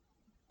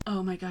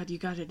Oh my god, you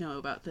gotta know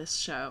about this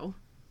show.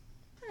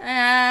 Oh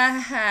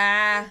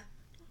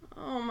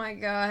my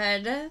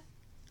god.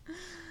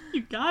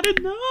 You gotta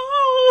know!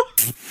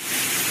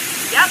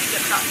 Gabby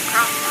gets knocked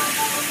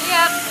cross-eyed.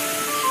 Yep.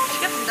 She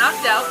gets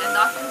knocked out and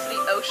knocked into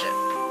the ocean.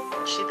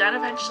 She then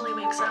eventually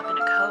wakes up in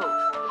a cove.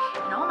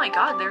 And oh my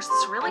god, there's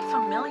this really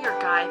familiar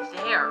guy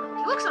there.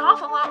 He looks an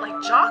awful lot like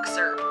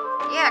Joxer.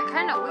 Yeah,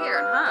 kinda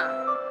weird,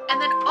 huh? And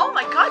then, oh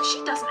my god,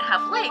 she doesn't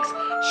have legs.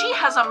 She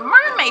has a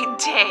mermaid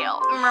tail.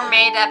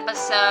 Mermaid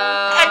episode.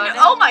 And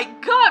oh my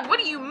god, what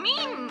do you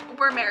mean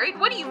we're married?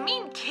 What do you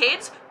mean,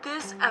 kids?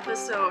 This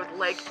episode,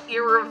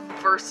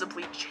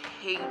 irreversibly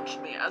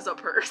changed me as a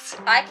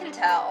person. I can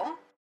tell.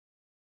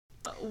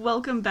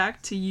 Welcome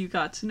back to You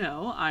Got to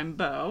Know. I'm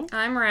Bo.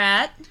 I'm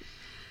Rat.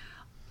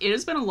 It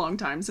has been a long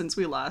time since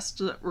we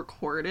last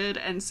recorded,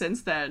 and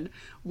since then,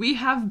 we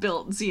have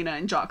built Xena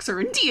and Joxer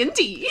in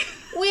D&D.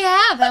 We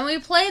have, and we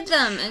played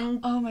them,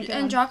 and oh my god.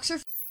 And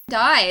Joxer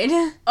died.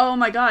 Oh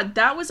my god,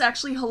 that was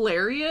actually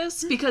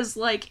hilarious, because,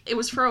 it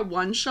was for a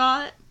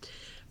one-shot.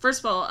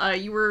 First of all,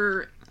 you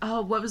were,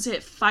 what was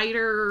it?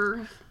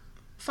 Fighter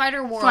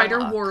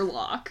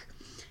Warlock.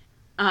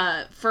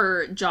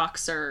 For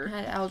Joxer.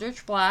 Had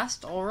Eldritch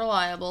Blast, all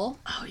reliable.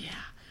 Oh yeah.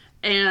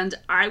 And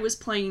I was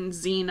playing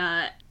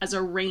Xena as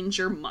a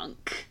ranger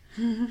monk,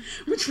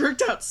 which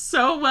worked out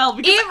so well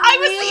because I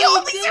was the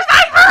only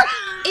survivor!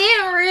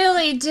 It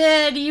really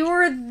did. You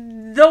were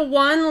the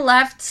one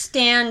left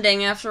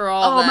standing after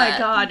all that. Oh my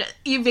god.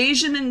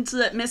 Evasion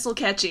into missile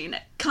catching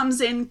comes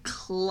in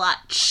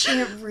clutch.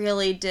 It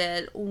really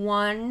did.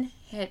 1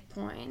 hit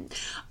point.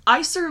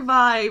 I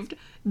survived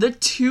the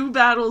 2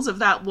 battles of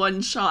that one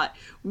shot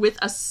with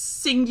a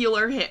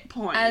singular hit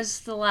point.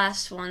 As the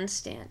last one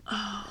stand.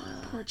 Oh,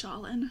 poor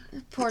Jolin.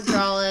 Poor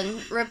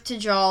Jolin. Rip to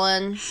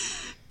Jolin.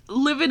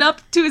 Living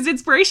up to his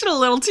inspiration a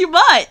little too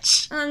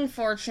much.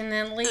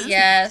 Unfortunately,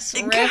 yes.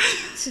 Rip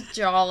to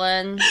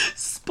Jolin.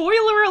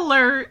 Spoiler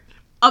alert.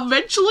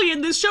 Eventually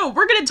in this show,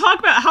 we're going to talk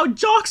about how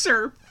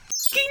Joxer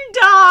f***ing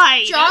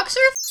died. Joxer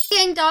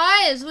f***ing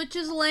dies, which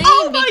is lame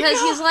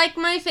because he's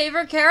my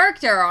favorite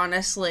character,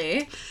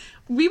 honestly.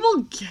 We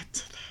will get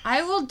to that.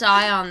 I will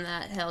die on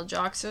that hill.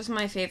 Joxer's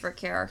my favorite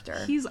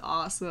character. He's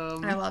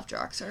awesome. I love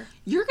Joxer.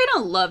 You're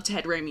gonna love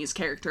Ted Raimi's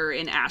character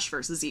in Ash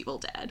vs. Evil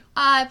Dead.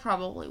 I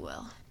probably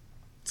will.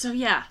 So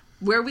yeah,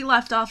 where we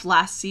left off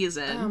last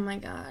season. Oh my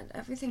god,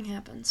 everything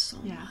happens so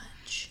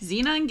much.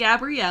 Xena and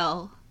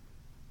Gabrielle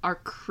are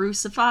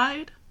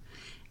crucified,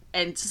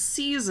 and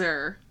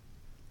Caesar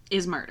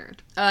is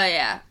murdered. Oh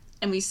yeah.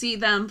 And we see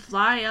them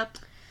fly up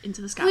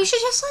into the sky. We should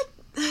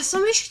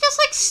somebody should just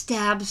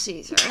stab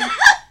Caesar.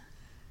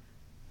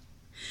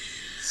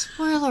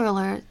 Spoiler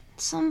alert,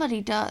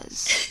 somebody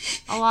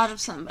does. A lot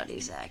of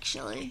somebodies,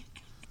 actually.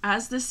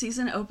 As this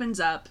season opens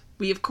up,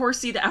 we of course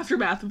see the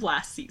aftermath of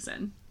last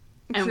season.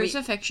 And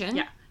Crucifixion.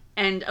 Yeah.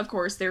 And of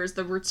course there's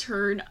the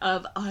return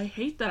of, I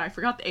hate that I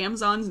forgot the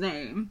Amazon's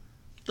name.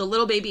 The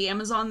little baby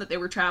Amazon that they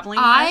were traveling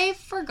with. I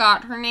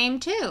forgot her name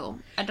too.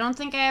 I don't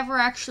think I ever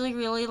actually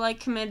really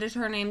committed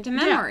her name to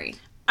memory. Yeah.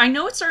 I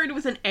know it started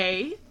with an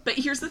A, but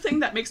here's the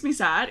thing that makes me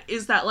sad,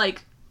 is that,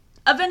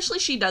 eventually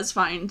she does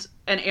find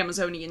an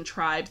Amazonian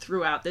tribe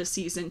throughout this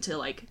season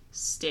to,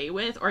 stay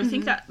with, or I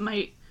think that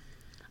might...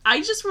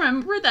 I just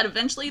remember that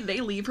eventually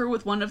they leave her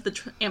with one of the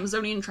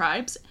Amazonian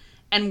tribes,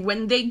 and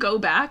when they go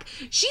back,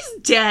 she's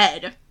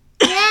dead!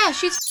 Yeah,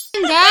 she's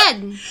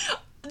dead!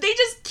 They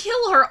just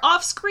kill her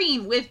off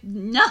screen with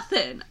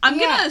nothing. I'm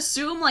gonna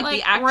assume,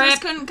 the actress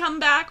couldn't come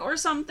back or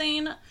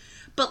something,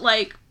 but,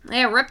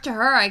 Yeah, rip to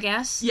her, I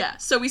guess. Yeah,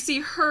 so we see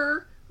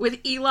her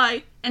with Eli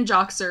and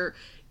Joxer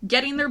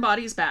getting their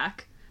bodies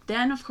back.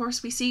 Then, of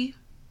course, we see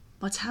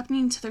what's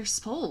happening to their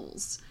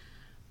souls.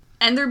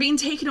 And they're being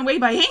taken away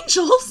by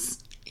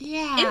angels.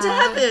 Yeah. Into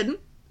heaven.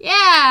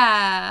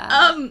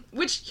 Yeah.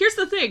 Which, here's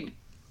the thing.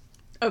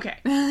 Okay.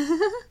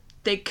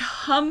 They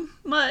come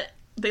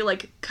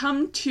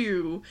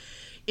to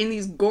in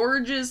these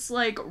gorgeous,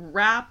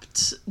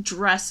 wrapped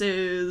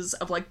dresses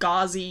of,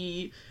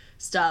 gauzy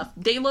stuff.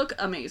 They look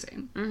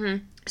amazing.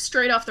 Mm-hmm.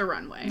 Straight off the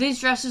runway.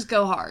 These dresses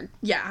go hard.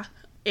 Yeah.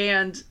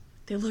 And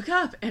they look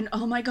up, and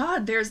oh my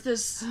god, there's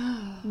this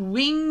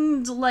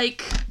winged,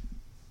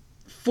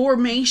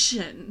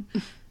 formation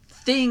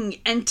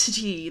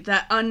entity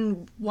that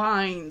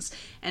unwinds,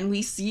 and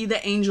we see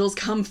the angels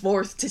come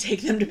forth to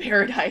take them to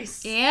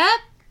paradise. Yep.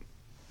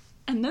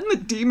 And then the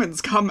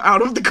demons come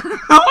out of the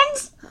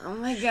ground. Oh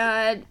my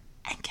god.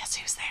 And guess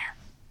who's there?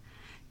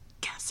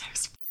 Guess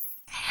who's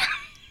there?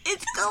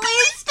 It's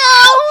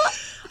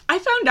Callisto! I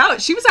found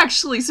out she was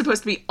actually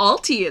supposed to be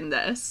Alti in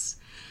this.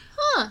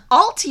 Huh.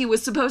 Alti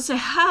was supposed to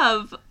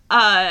have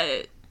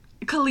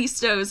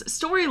Callisto's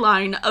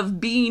storyline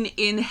of being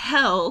in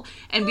hell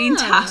and being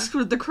tasked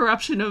with the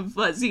corruption of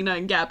Xena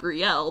and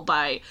Gabrielle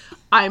by,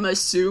 I'm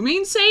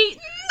assuming, Satan?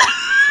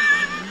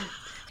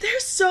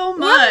 There's so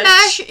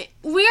much.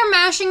 We are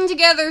mashing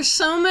together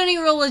so many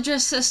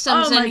religious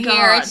systems in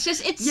here. It's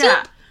just, it's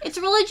soup. It's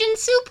religion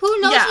soup. Who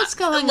knows what's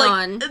going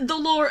on?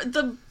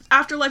 The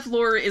Afterlife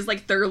lore is,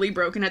 like, thoroughly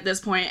broken at this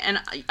point, and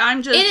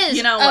I'm just, It is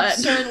you know what?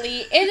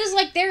 absurdly. It is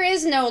like there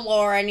is no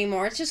lore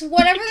anymore. It's just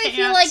whatever they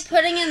feel like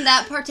putting in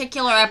that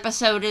particular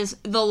episode is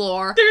the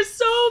lore. There's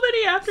so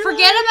many Afterlives.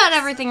 Forget about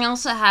everything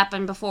else that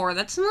happened before.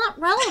 That's not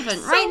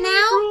relevant. Right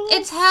now,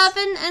 it's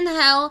heaven and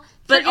hell.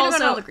 But Forget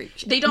about all also, the Greek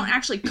shit. they don't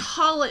actually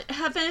call it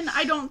heaven.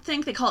 I don't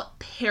think they call it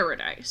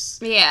paradise.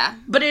 Yeah.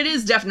 But it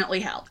is definitely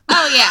hell.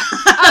 Oh, yeah.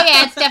 Oh,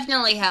 yeah, it's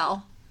definitely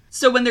hell.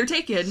 So when they're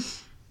taken,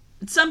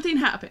 something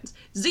happens.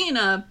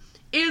 Xena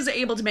is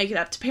able to make it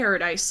up to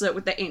paradise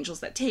with the angels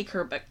that take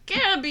her, but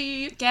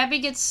Gabby Gabby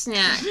gets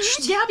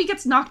snatched. Gabby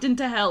gets knocked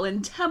into hell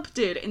and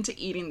tempted into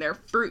eating their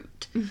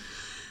fruit.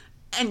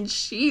 And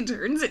she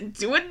turns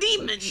into a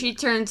demon. She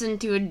turns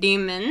into a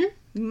demon.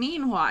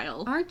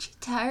 Meanwhile... Aren't you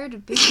tired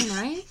of being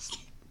nice?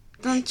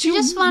 Don't you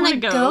just want to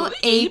go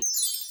ape?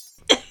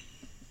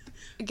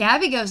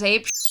 Gabby goes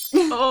ape.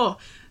 Oh,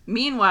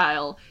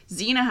 meanwhile,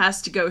 Xena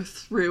has to go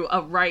through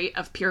a rite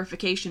of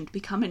purification to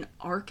become an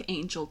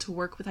archangel to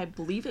work with, I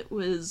believe it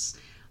was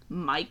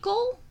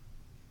Michael?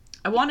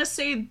 I want to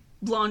say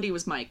Blondie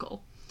was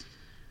Michael.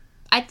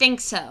 I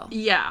think so.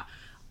 Yeah.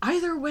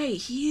 Either way,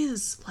 he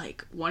is,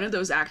 like, one of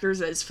those actors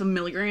that is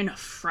familiar in a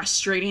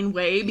frustrating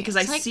way, because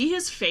I see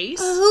his face.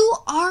 Who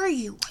are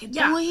you, white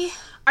boy?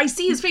 I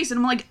see his face, and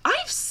I'm like,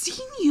 I've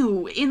seen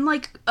you in,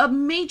 like, a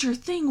major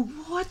thing.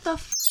 What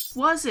the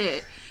was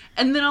it?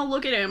 And then I'll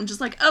look at him, just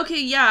like, okay,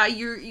 yeah,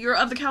 you're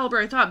of the caliber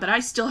I thought, but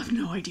I still have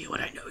no idea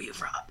what I know you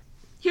from.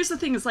 Here's the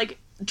thing, is, like,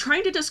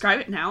 trying to describe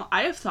it now,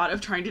 I have thought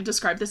of trying to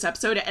describe this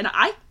episode, and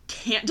I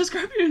can't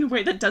describe it in a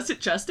way that does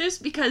it justice,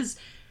 because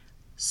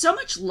so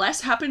much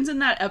less happens in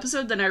that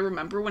episode than I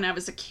remember when I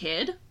was a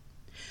kid.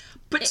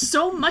 But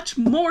so much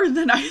more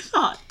than I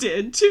thought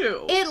did,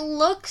 too. It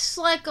looks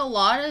like a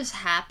lot is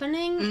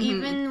happening,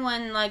 even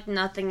when, like,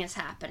 nothing is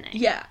happening.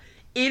 Yeah.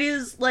 It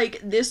is, like,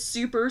 this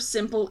super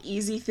simple,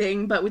 easy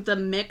thing, but with a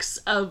mix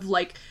of,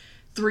 like,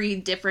 3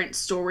 different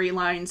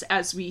storylines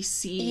as we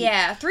see.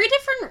 Yeah, 3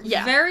 different,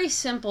 very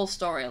simple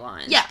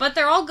storylines. Yeah. But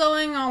they're all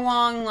going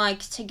along, like,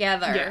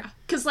 together. Yeah.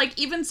 Because, like,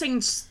 even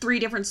saying 3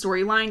 different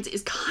storylines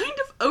is kind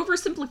of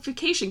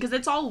oversimplification, because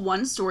it's all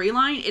one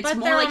storyline. It's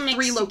more like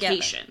 3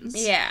 locations.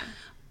 Together. Yeah.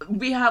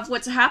 We have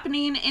what's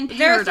happening in Paradise.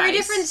 There are 3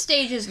 different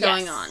stages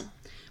going on.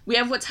 We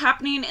have what's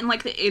happening in,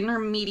 like, the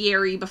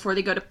intermediary before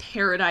they go to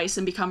Paradise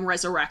and become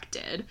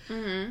resurrected.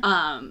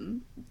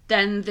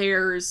 Then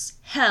there's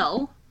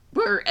Hell,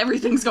 where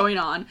everything's going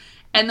on.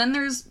 And then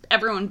there's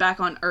everyone back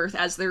on Earth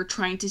as they're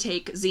trying to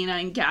take Xena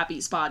and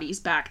Gabby's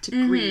bodies back to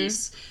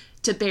Greece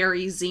to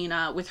bury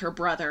Xena with her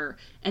brother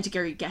and to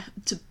bury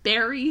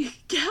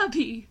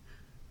Gabby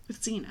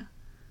with Xena.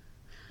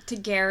 To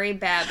Gary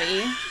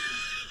Babby.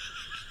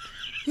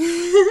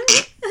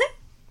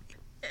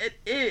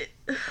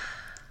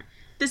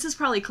 This is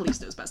probably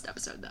Callisto's best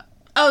episode, though.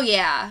 Oh,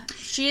 yeah.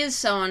 She is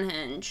so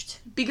unhinged.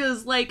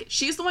 Because, like,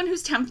 she's the one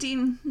who's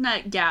tempting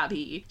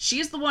Gabby.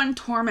 She's the one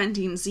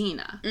tormenting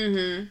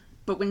Xena.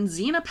 But when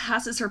Xena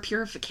passes her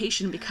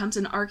purification and becomes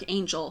an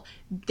archangel,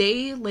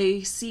 they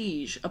lay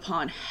siege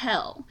upon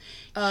Hell.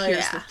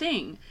 Here's the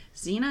thing.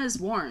 Xena is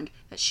warned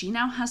that she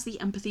now has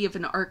the empathy of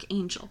an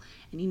archangel.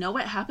 And you know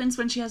what happens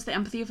when she has the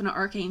empathy of an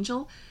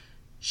archangel?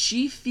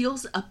 She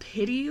feels a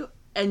pity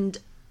and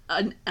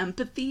an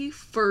empathy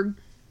for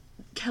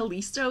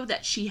Callisto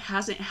that she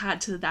hasn't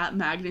had to that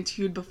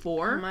magnitude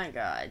before. Oh my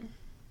god.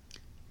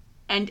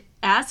 And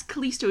as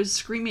Callisto is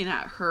screaming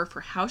at her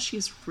for how she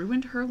has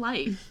ruined her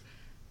life,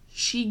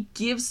 she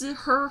gives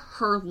her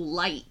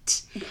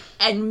light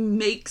and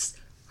makes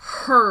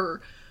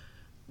her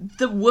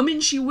the woman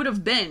she would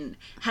have been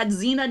had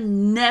Xena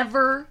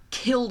never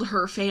killed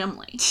her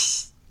family.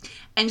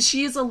 And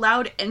she is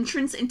allowed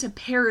entrance into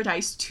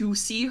Paradise to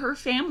see her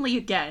family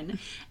again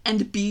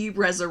and be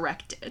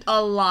resurrected.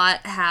 A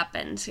lot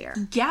happens here.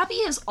 Gabby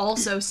is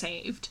also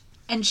saved.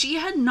 And she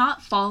had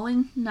not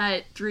fallen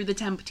through the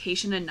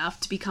temptation enough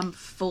to become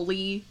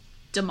fully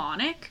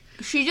demonic.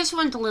 She just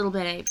went a little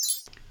bit ape.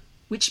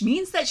 Which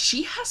means that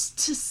she has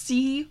to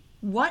see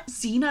what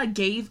Xena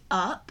gave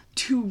up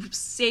to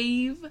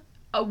save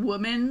a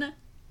woman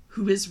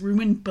who has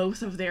ruined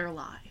both of their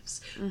lives.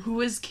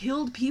 Who has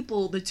killed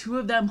people the 2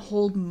 of them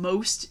hold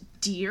most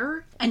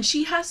dear. And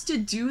she has to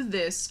do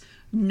this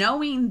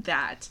knowing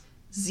that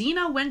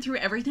Xena went through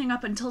everything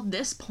up until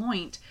this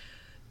point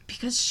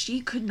because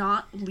she could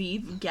not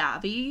leave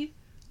Gabby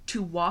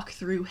to walk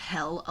through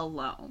hell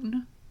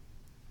alone.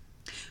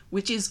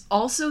 Which is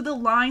also the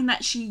line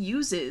that she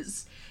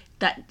uses,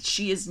 that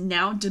she is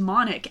now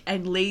demonic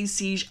and lays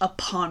siege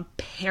upon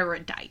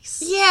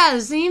Paradise. Yeah,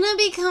 Xena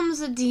becomes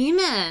a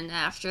demon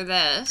after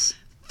this.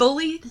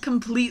 Fully,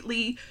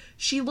 completely.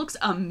 She looks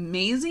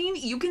amazing.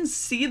 You can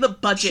see the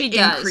budget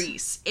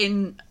increase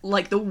in,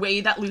 like, the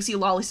way that Lucy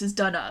Lawless is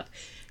done up.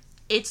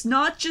 It's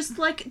not just,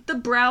 like, the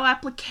brow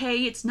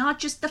applique. It's not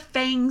just the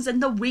fangs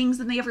and the wings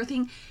and the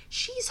everything.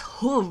 She's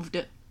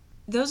hooved.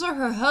 Those are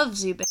her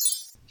hooves, you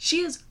bitch. She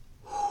is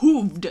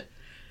hooved.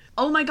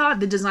 Oh my god,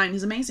 the design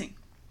is amazing.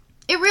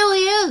 It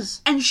really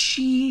is. And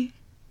she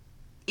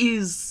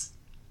is...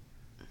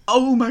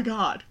 Oh my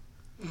god.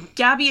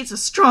 Gabby is a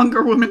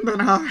stronger woman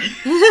than I.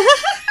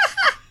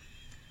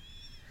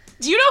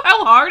 Do you know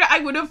how hard I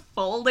would have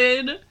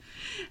folded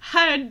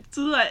had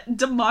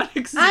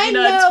demonic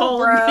Xena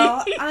told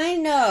me? I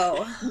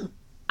know.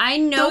 I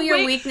know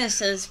your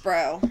weaknesses,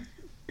 bro.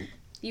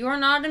 You are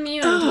not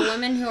immune to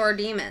women who are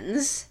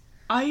demons.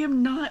 I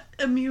am not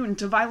immune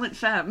to violent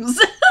femmes.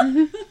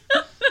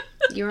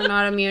 You are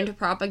not immune to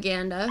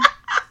propaganda.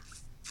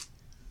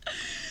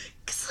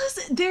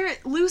 Listen,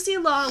 Lucy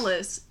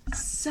Lawless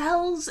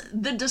sells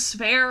the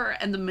despair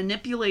and the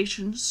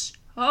manipulation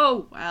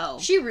so well.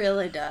 She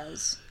really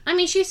does. I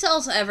mean, she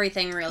sells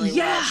everything really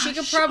well. She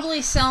could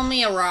probably sell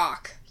me a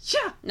rock.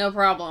 Yeah. No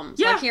problem.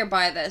 Yeah. Like, here,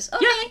 buy this.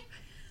 Okay.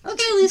 Yeah.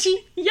 Okay,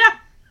 Lucy. Yeah.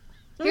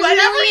 Here's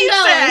Whatever $1 you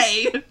million.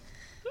 say.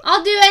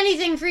 I'll do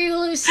anything for you,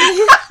 Lucy.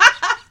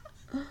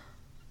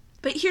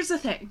 But here's the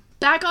thing.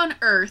 Back on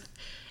Earth,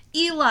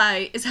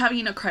 Eli is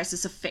having a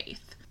crisis of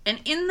faith. And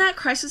in that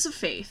crisis of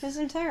faith... His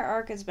entire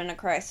arc has been a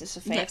crisis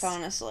of faith,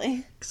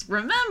 honestly. 'Cause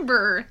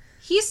remember,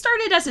 he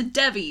started as a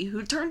Devi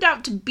who turned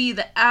out to be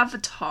the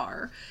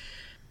Avatar,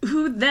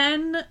 who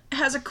then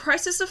has a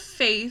crisis of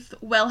faith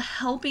while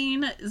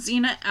helping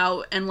Xena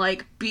out and,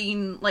 like,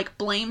 being, like,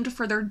 blamed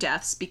for their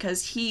deaths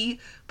because he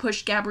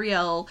pushed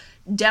Gabrielle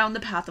down the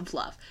path of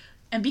love.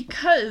 And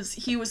because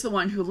he was the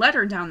one who led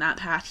her down that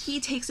path, he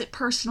takes it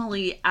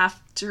personally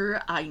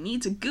after, I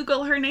need to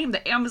Google her name,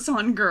 the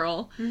Amazon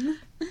girl,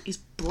 is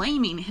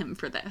blaming him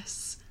for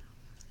this.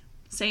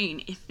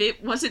 Saying, if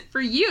it wasn't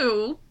for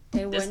you...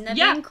 They wouldn't have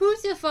been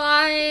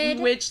crucified.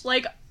 Which,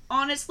 like,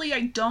 honestly,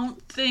 I don't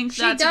think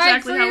she that's died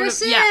exactly for how it your would...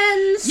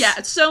 sins. Yeah,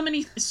 it's so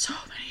many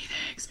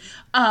things.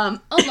 A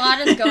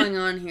lot is going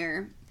on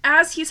here.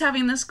 As he's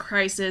having this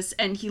crisis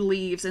and he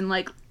leaves and,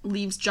 like,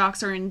 leaves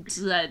Joxer and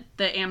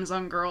the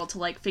Amazon girl to,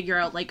 like, figure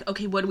out, like,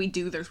 okay, what do we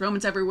do? There's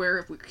Romans everywhere.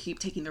 If we keep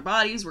taking their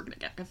bodies, we're gonna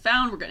get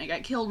found. We're gonna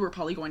get killed. We're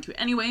probably going to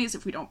anyways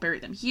if we don't bury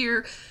them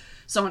here.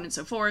 So on and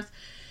so forth.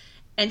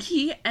 And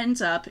he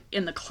ends up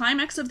in the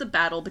climax of the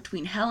battle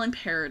between Hell and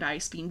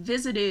Paradise being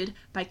visited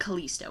by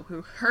Callisto,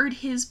 who heard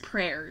his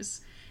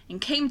prayers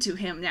and came to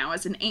him now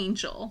as an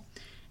angel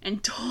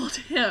and told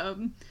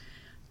him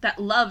that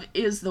love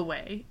is the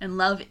way and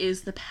love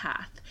is the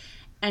path.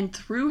 And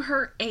through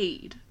her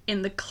aid,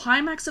 in the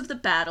climax of the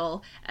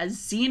battle, as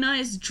Xena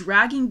is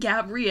dragging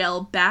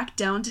Gabrielle back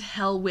down to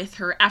hell with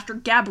her after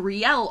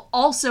Gabrielle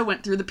also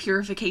went through the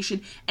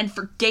purification and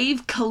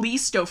forgave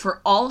Callisto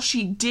for all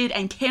she did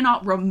and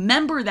cannot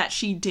remember that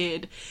she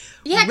did,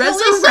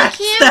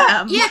 resurrects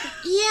them.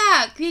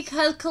 Yeah,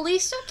 because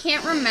Callisto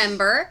can't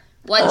remember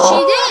what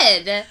she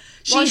did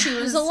while she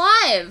was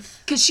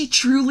alive. Because she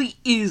truly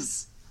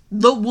is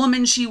the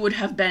woman she would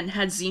have been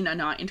had Xena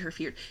not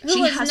interfered.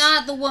 She was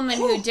not the woman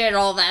who did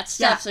all that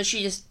stuff, so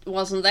she just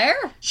wasn't there.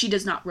 She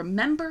does not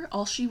remember.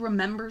 All she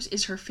remembers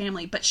is her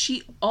family. But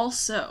she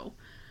also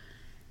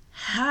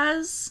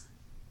has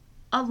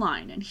a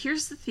line. And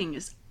here's the thing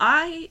is,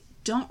 I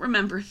don't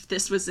remember if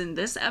this was in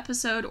this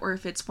episode or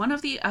if it's one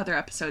of the other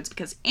episodes,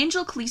 because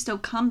Angel Callisto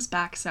comes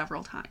back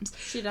several times.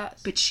 She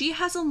does. But she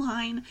has a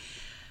line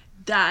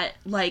that,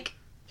 like,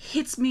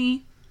 hits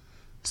me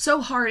so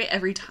hard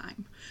every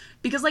time.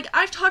 Because, like,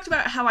 I've talked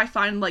about how I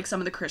find, like,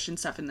 some of the Christian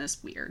stuff in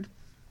this weird.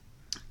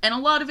 And a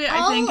lot of it,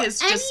 I think, is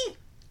just...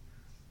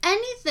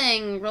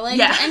 Anything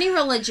related to any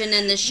religion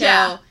in the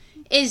show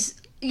is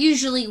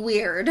usually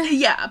weird.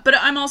 Yeah, but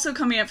I'm also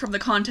coming up from the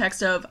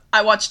context of,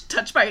 I watched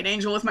Touched by an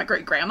Angel with my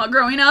great-grandma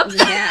growing up.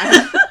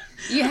 Yeah.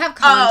 You have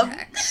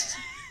context.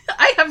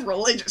 I have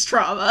religious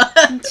trauma.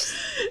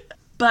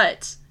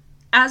 But,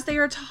 as they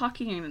are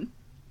talking,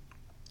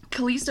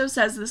 Callisto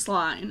says this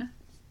line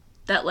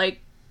that, like,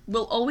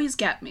 will always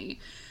get me,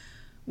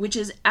 which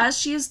is as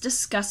she is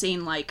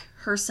discussing, like,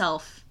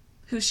 herself,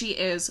 who she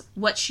is,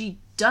 what she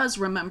does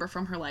remember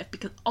from her life,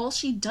 because all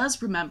she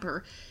does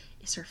remember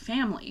is her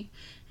family.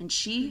 And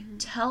she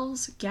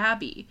tells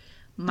Gabby,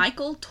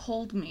 Michael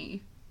told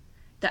me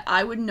that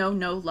I would know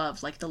no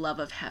love like the love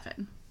of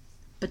heaven.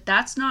 But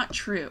that's not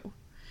true,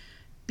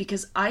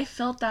 because I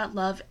felt that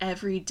love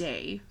every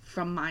day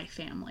from my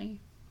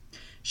family.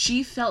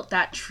 She felt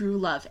that true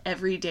love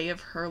every day of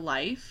her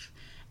life.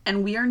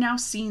 And we are now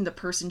seeing the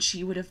person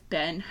she would have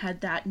been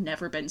had that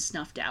never been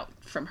snuffed out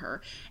from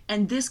her.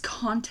 And this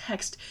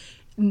context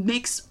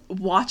makes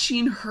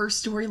watching her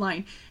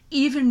storyline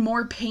even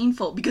more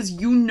painful, because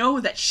you know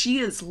that she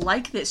is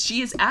like this.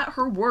 She is at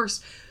her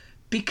worst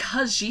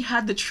because she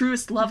had the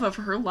truest love of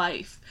her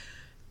life.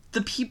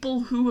 The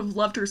people who have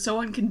loved her so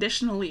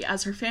unconditionally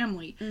as her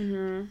family,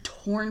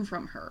 torn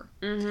from her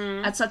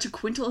at such a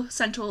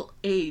quintessential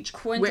age.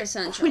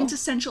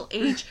 Quintessential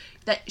age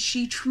that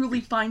she truly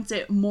finds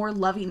it more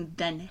loving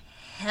than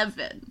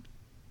heaven.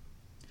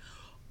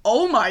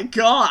 Oh my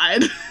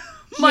god.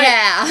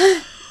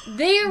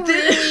 They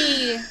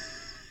really...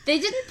 They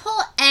didn't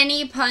pull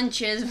any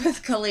punches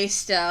with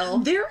Callisto.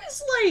 There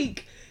is,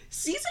 like...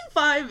 Season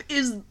 5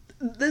 is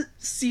the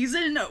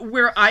season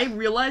where I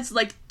realized,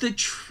 like, the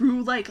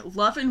true, like,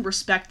 love and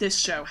respect this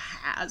show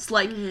has.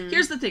 Like,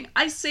 here's the thing.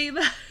 I say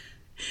that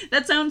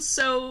That sounds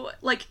so,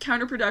 like,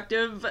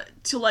 counterproductive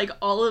to, like,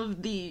 all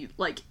of the,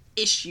 like,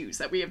 issues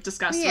that we have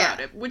discussed about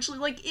it, which,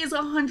 like, is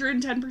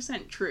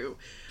 110% true.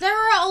 There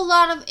are a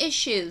lot of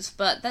issues,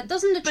 but that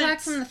doesn't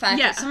detract from the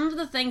fact that some of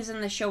the things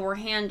in the show were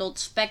handled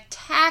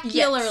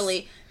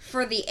spectacularly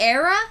for the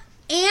era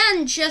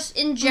and just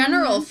in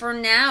general for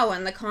now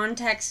in the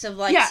context of,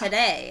 like,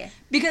 today.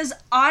 Because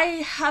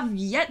I have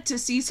yet to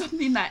see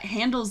something that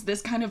handles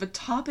this kind of a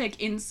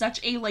topic in such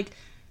a, like,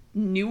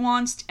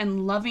 nuanced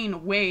and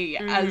loving way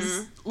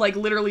as, like,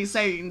 literally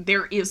saying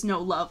there is no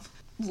love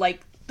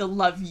like the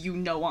love you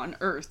know on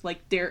earth.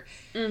 Like, there,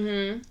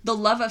 the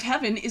love of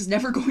heaven is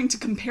never going to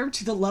compare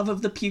to the love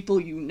of the people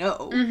you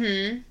know.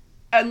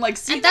 And, like,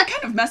 seeing that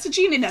kind of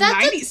messaging in a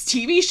 90s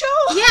TV show?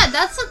 Yeah,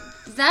 that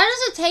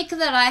is a take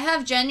that I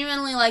have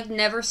genuinely, like,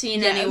 never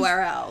seen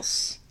anywhere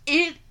else.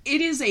 It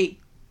is a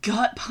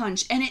gut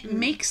punch, and it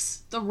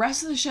makes the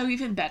rest of the show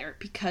even better,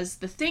 because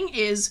the thing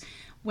is,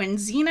 when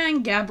Xena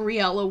and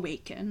Gabrielle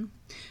awaken,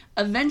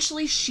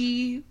 eventually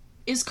she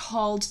is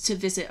called to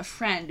visit a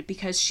friend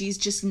because she's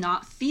just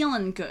not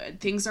feeling good.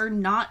 Things are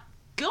not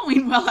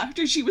going well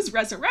after she was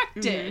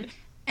resurrected.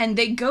 And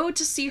they go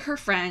to see her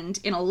friend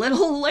in a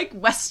little, like,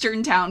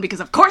 western town, because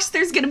of course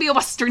there's gonna be a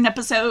western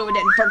episode,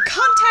 and for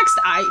context,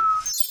 I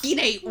f***ing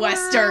hate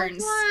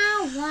westerns.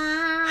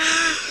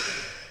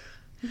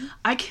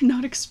 I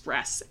cannot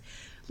express,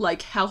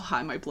 like, how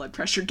high my blood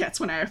pressure gets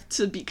when I have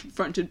to be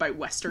confronted by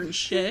western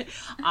shit.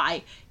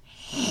 I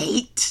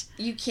hate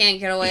You can't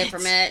get away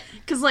from it.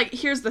 Because, like,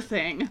 here's the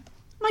thing.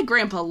 My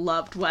grandpa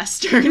loved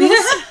westerns. And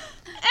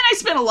I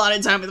spent a lot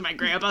of time with my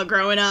grandpa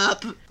growing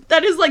up.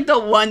 That is, like, the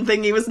one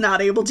thing he was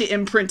not able to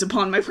imprint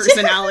upon my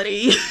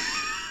personality.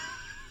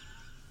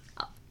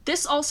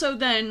 This also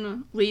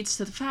then leads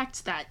to the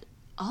fact that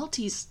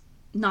Alti's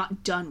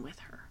not done with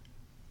her.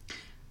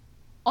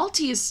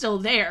 Alti is still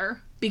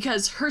there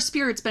because her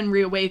spirit's been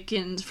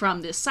reawakened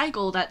from this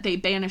cycle that they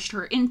banished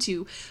her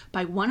into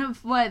by one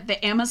of one of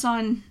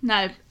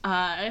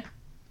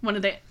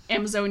the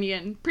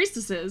Amazonian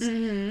priestesses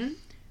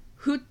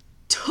who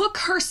took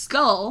her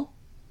skull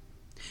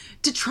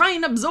to try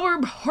and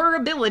absorb her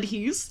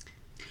abilities.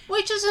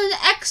 Which is an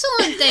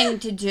excellent thing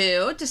to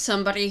do to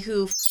somebody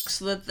who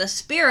fucks with the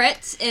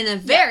spirits in a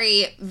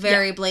very,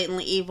 very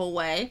blatantly evil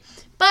way.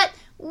 But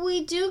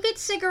we do get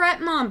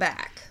Cigarette Mom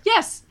back.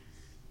 Yes,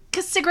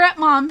 because Cigarette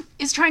Mom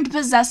is trying to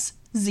possess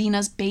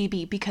Xena's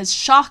baby because,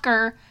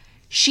 shocker,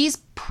 she's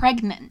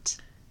pregnant.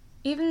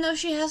 Even though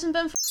she hasn't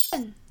been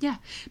f***ing. Yeah,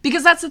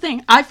 because that's the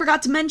thing. I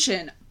forgot to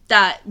mention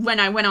that when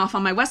I went off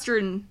on my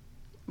Western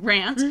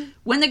rant,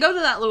 when they go to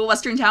that little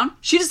Western town,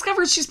 she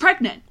discovers she's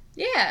pregnant.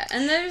 Yeah,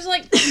 and there's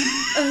like,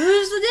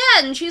 who's the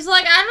dad? And she's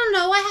like, I don't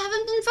know, I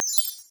haven't been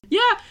f***ing.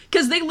 Yeah,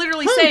 because they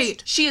literally say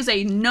she is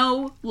a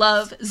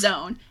no-love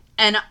zone.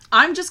 And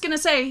I'm just gonna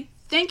say,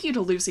 thank you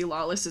to Lucy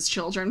Lawless's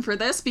children for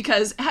this,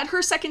 because had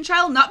her second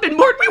child not been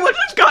born, we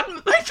wouldn't have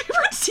gotten my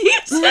favorite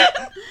season.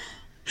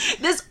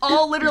 This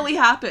all literally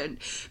happened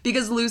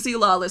because Lucy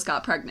Lawless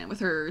got pregnant with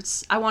her,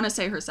 I want to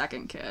say her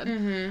second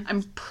kid.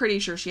 I'm pretty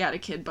sure she had a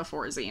kid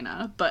before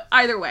Xena, but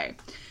either way,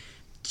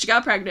 she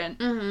got pregnant.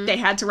 They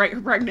had to write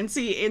her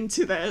pregnancy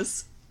into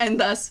this, and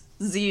thus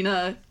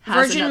Xena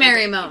has Virgin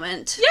Mary baby.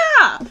 moment.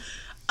 Yeah!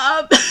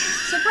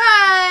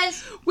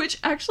 Surprise! Which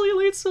actually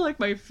leads to, like,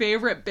 my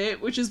favorite bit,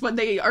 which is when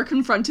they are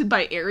confronted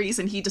by Ares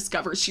and he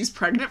discovers she's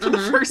pregnant for the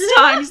first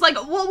time. He's like,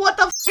 well, what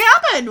the f***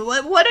 happened?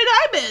 What did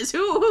I miss?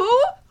 Who?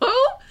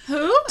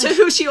 To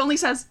who she only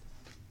says,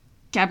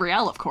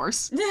 Gabrielle, of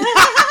course.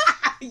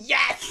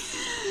 Yes!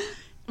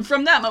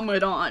 From that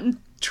moment on,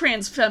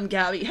 trans femme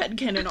Gabby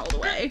headcanon all the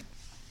way.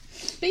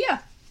 But yeah,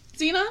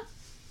 Xena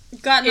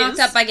got knocked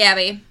up by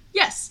Gabby.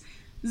 Yes,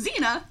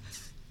 Xena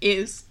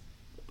is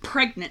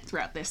pregnant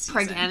throughout this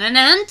season.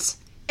 Pregnant.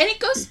 And it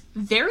goes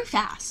very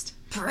fast.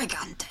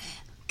 Pregnant.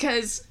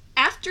 Because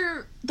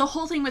after the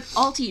whole thing with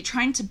Alti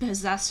trying to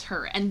possess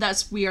her, and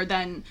thus we are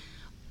then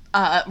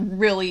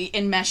really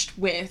enmeshed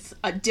with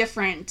a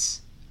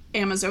different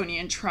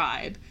Amazonian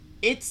tribe,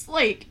 it's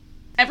like,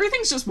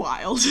 everything's just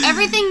wild.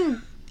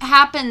 Everything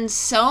happens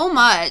so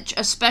much,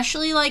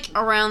 especially, like,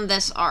 around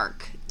this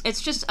arc.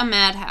 It's just a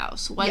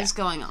madhouse. What is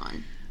going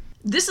on?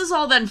 This is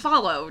all then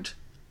followed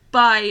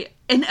by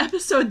an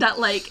episode that,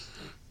 like,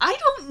 I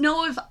don't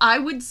know if I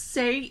would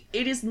say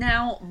it is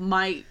now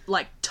my,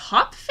 like,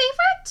 top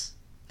favorite,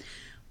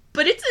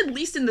 but it's at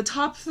least in the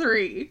top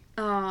 3.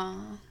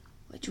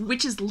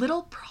 Which is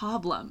Little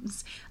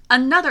Problems.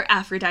 Another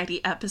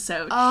Aphrodite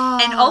episode.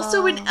 And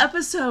also an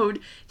episode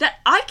that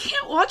I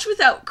can't watch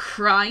without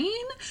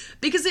crying,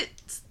 because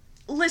it's...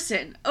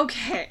 Listen,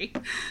 okay.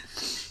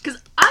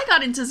 Because I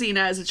got into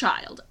Xena as a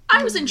child.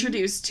 I was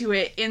introduced to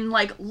it in,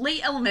 like,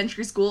 late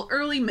elementary school,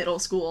 early middle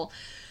school.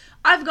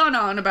 I've gone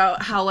on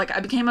about how, like, I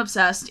became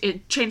obsessed,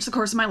 it changed the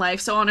course of my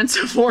life, so on and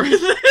so forth.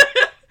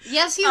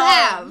 Yes, you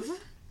have.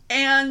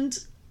 And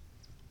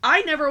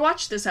I never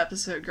watched this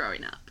episode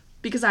growing up,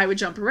 because I would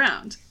jump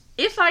around.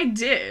 If I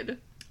did,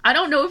 I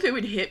don't know if it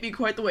would hit me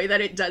quite the way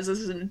that it does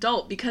as an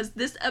adult, because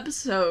this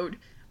episode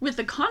with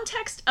the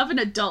context of an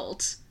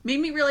adult, made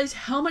me realize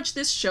how much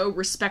this show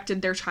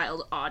respected their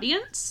child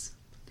audience.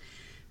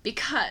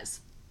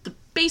 Because the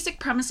basic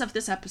premise of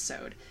this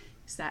episode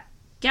is that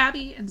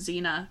Gabby and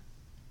Xena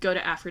go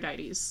to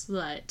Aphrodite's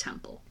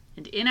temple.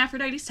 And in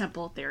Aphrodite's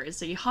temple, there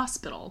is a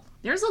hospital.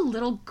 There's a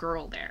little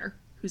girl there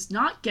who's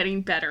not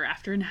getting better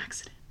after an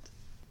accident.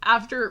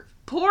 After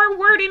poor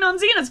wording on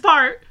Xena's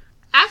part,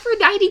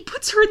 Aphrodite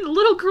puts her in the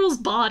little girl's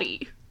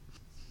body.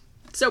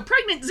 So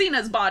pregnant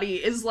Xena's body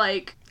is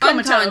like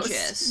comatose.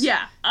 Unconscious.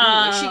 Yeah.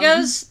 She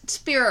goes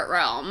spirit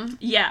realm.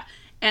 Yeah.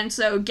 And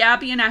so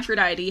Gabby and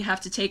Aphrodite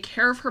have to take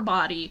care of her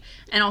body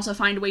and also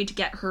find a way to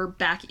get her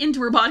back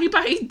into her body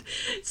by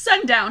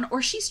sundown,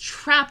 or she's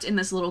trapped in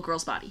this little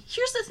girl's body.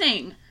 Here's the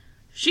thing.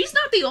 She's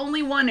not the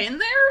only one in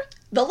there.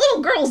 The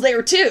little girl's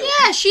there too.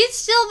 Yeah, she's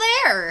still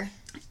there.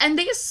 And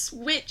they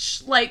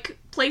switch, like,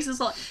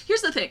 places.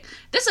 Here's the thing.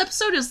 This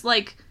episode is,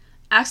 like,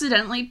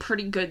 accidentally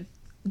pretty good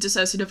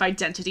dissociative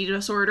identity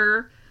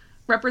disorder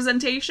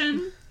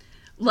representation.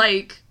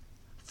 Like,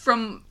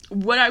 from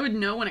what I would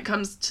know when it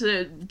comes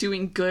to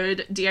doing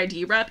good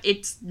DID rep,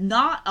 it's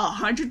not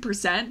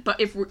 100%, but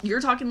if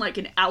you're talking, like,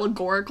 an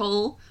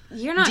allegorical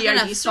you're not DID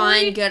gonna story,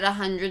 find good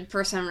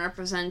 100%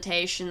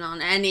 representation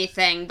on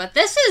anything, but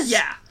this is...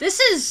 Yeah. This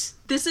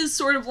is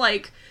sort of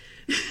like...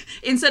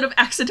 Instead of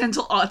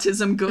accidental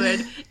autism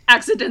good,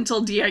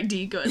 accidental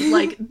DID good.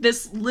 Like,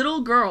 this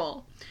little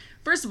girl.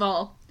 First of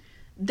all,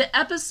 the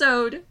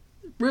episode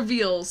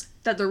reveals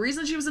that the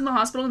reason she was in the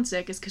hospital and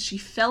sick is because she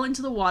fell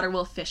into the water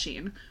while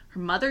fishing.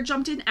 Her mother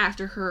jumped in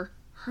after her.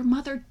 Her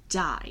mother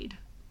died.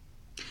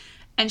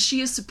 And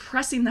she is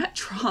suppressing that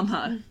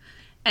trauma.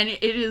 And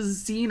it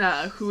is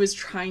Xena who is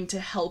trying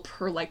to help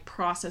her, like,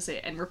 process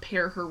it and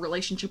repair her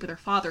relationship with her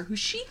father, who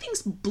she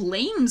thinks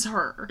blames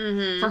her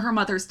for her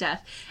mother's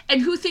death,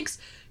 and who thinks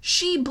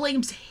she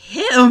blames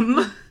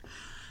him.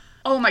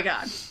 Oh my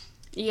god.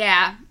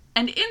 Yeah.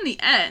 And in the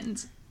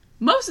end,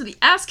 most of the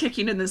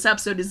ass-kicking in this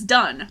episode is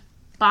done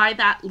by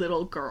that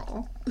little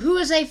girl. Who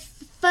is a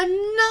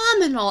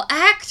phenomenal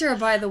actor,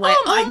 by the way.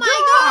 Oh my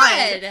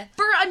god!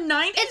 For a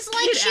 90s actor?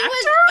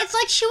 It's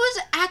like she was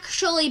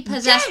actually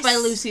possessed by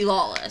Lucy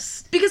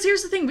Lawless. Because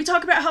here's the thing, we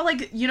talk about how,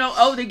 like, you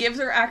know, they give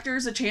their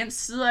actors a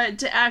chance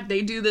to act,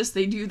 they do this,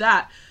 they do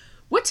that.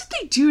 What did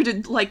they do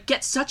to, like,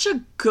 get such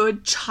a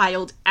good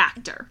child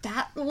actor?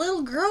 That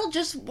little girl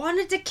just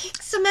wanted to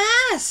kick some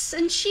ass,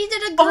 and she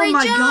did a great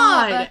job. Oh my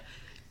god!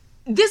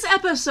 This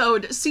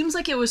episode seems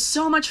like it was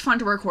so much fun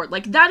to record.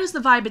 Like, that is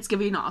the vibe it's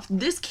giving off.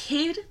 This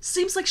kid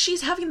seems like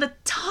she's having the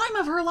time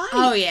of her life.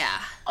 Oh,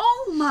 yeah.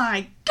 Oh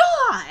my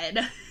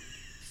god!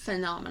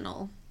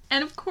 Phenomenal.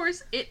 And of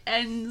course, it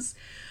ends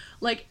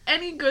like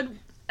any good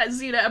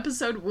Xena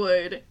episode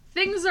would.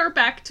 Things are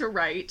back to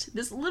right.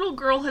 This little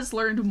girl has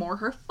learned more.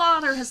 Her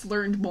father has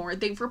learned more.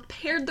 They've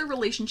repaired their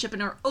relationship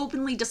and are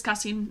openly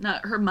discussing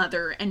her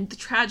mother and the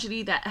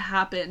tragedy that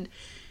happened.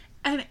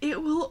 And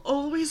it will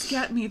always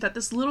get me that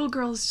this little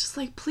girl is just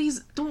like,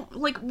 please don't,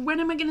 like, when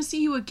am I going to see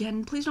you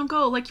again? Please don't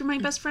go. Like, you're my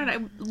best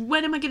friend.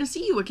 When am I going to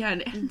see you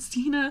again? And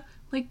Xena,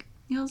 like,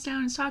 kneels down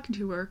and is talking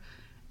to her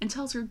and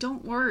tells her,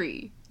 don't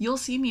worry. You'll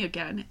see me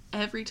again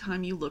every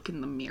time you look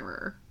in the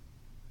mirror.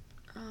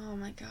 Oh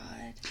my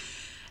god.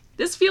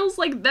 This feels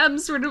like them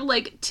sort of,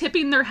 like,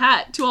 tipping their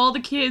hat to all the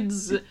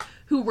kids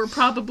who were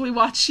probably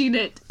watching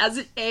it as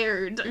it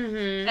aired.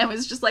 Mm-hmm. And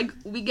was just like,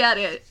 we get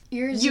it.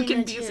 You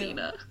can be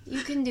Xena.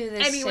 You can do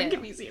this Anyone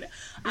can be Xena.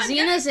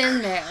 Xena's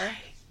in there.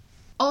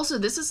 Also,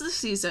 this is the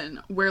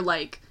season where,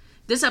 like,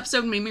 this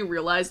episode made me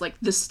realize, like,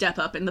 the step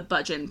up in the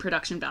budget and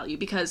production value,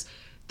 because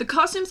the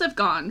costumes have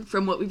gone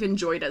from what we've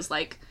enjoyed as,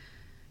 like,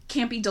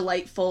 campy,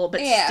 delightful, but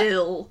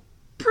still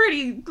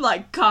pretty,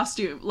 like,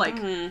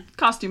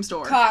 costume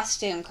store.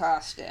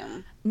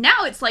 Costume.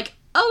 Now it's like,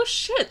 oh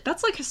shit,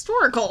 that's, like,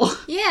 historical.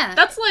 Yeah.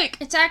 That's, like...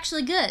 It's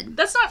actually good.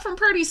 That's not from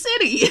Party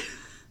City.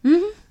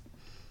 Mm-hmm.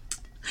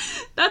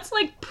 That's,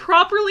 like,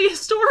 properly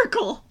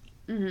historical.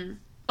 Mm-hmm.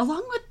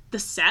 Along with the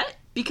set,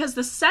 because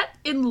the set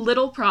in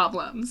Little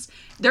Problems,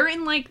 they're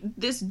in, like,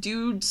 this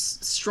dude's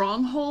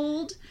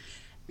stronghold,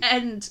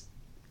 and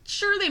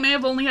sure, they may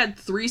have only had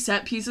 3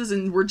 set pieces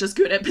and were just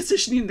good at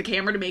positioning the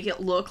camera to make it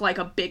look like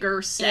a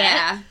bigger set.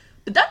 Yeah.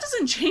 But that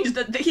doesn't change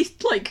that they,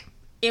 like...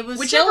 It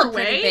was still a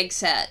pretty big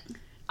set.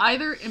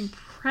 Either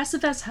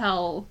impressive as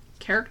hell,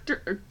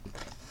 character work.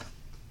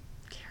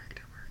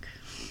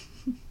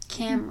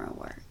 Camera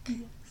work.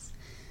 Yes.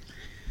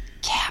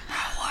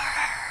 Camera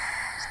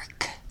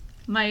work.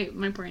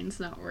 My brain's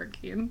not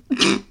working.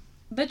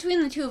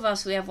 Between the two of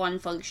us, we have one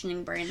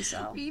functioning brain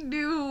cell. We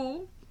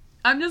do.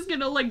 I'm just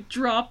gonna, like,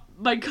 drop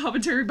my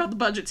commentary about the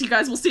budget so you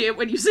guys will see it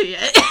when you see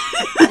it.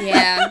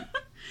 Yeah.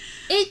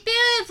 It's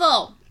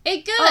beautiful.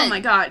 It's good. Oh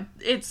my god.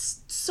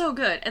 It's so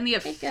good. And the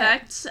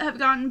effects have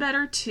gotten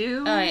better,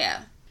 too. Oh,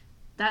 yeah.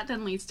 That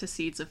then leads to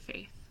Seeds of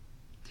Faith.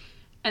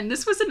 And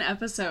this was an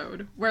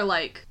episode where,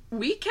 like,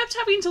 we kept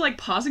having to, like,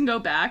 pause and go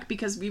back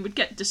because we would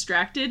get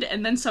distracted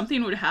and then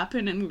something would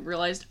happen and we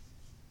realized,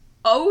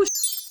 oh,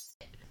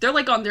 they're,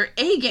 like, on their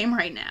A game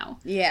right now.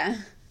 Yeah.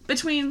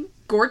 Between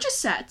gorgeous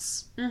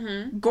sets,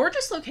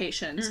 gorgeous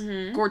locations,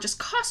 gorgeous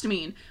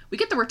costuming. We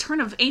get the return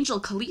of Angel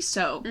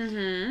Callisto,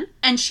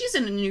 and she's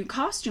in a new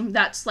costume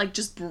that's, like,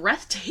 just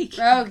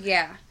breathtaking. Oh,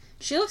 yeah.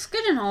 She looks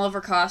good in all of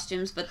her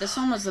costumes, but this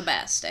one was the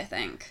best, I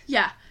think.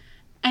 Yeah.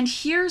 And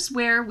here's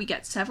where we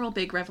get several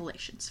big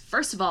revelations.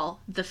 First of all,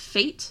 the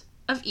fate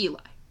of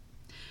Eli,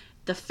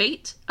 the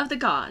fate of the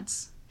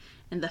gods,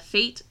 and the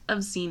fate of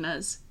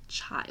Xena's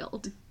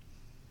child.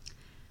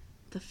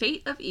 The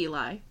fate of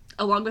Eli,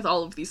 along with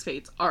all of these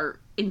fates, are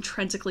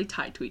intrinsically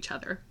tied to each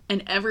other.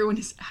 And everyone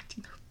is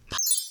acting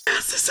their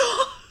asses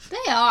off.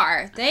 They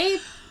are.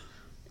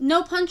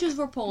 No punches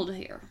were pulled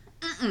here.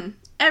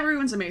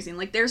 Everyone's amazing.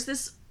 Like, there's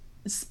this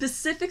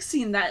specific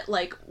scene that,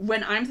 like,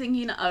 when I'm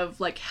thinking of,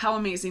 like, how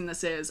amazing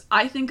this is,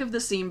 I think of the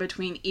scene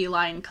between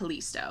Eli and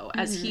Callisto.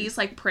 As he's,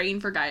 like, praying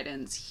for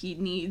guidance. He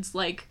needs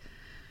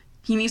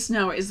to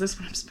know, is this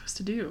what I'm supposed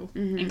to do?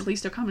 And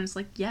Callisto comes and is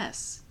like,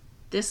 yes.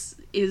 This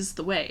is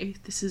the way.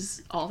 This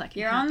is all that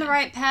can happen. You're on the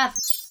right path.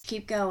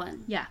 Keep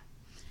going. Yeah.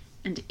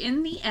 And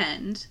in the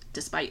end,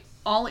 despite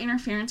all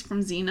interference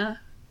from Xena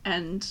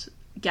and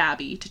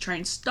Gabby to try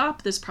and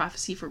stop this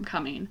prophecy from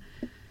coming,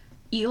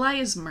 Eli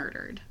is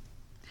murdered.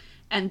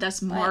 And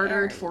thus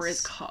martyred for his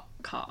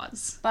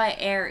cause. By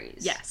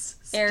Ares. Yes.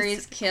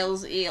 Ares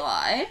kills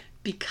Eli.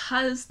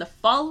 Because the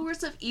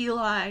followers of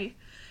Eli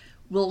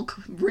will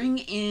bring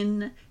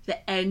in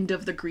the end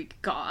of the Greek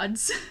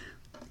gods.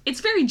 It's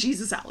very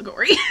Jesus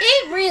allegory.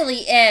 It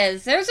really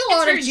is. There's a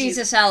lot of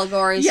Jesus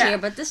allegories here,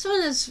 but this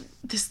one is...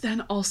 This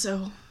then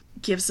also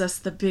gives us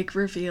the big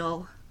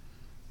reveal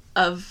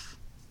of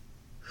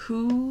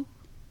who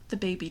the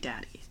baby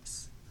daddy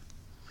is.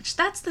 Which,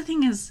 that's the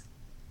thing, is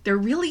there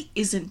really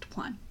isn't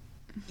one.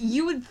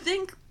 You would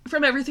think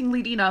from everything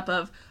leading up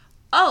of,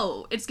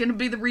 oh, it's going to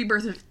be the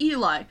rebirth of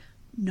Eli.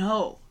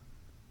 No.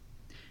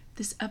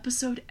 This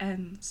episode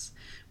ends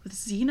with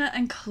Xena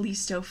and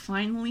Callisto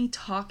finally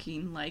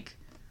talking like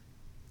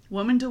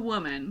woman to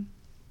woman.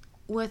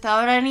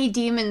 Without any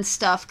demon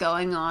stuff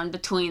going on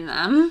between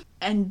them.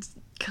 And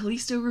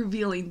Callisto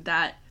revealing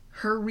that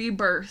her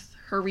rebirth,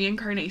 her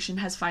reincarnation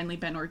has finally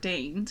been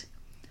ordained.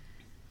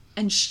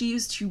 And she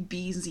is to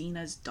be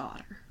Xena's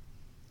daughter.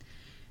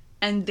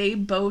 And they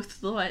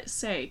both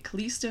say,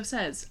 Callisto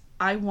says,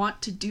 I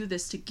want to do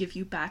this to give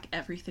you back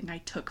everything I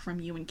took from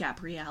you and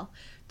Gabrielle.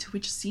 To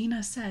which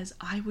Xena says,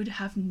 I would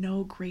have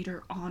no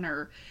greater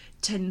honor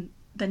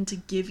than to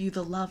give you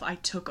the love I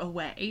took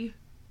away.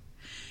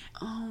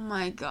 Oh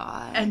my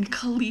god. And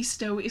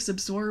Callisto is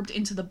absorbed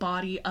into the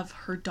body of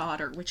her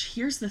daughter, which,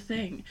 here's the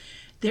thing.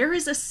 There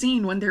is a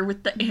scene when they're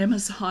with the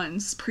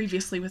Amazons,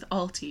 previously with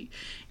Alti,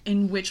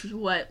 in which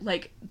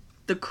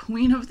the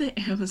queen of the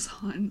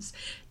Amazons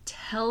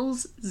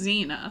tells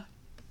Xena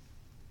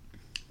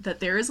that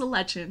there is a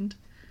legend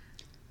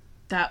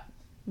that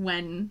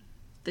when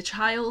the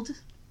child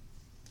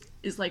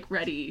is, like,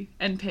 ready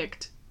and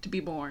picked to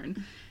be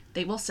born,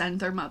 they will send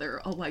their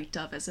mother a white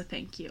dove as a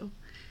thank you.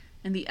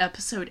 And the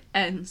episode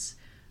ends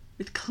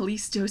with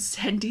Callisto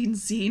sending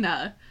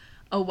Xena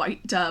a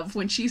white dove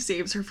when she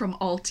saves her from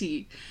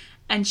Alti.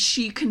 And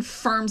she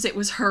confirms it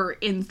was her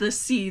in the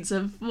seeds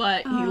of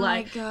what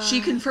Eli.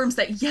 She confirms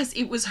that, yes,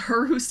 it was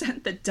her who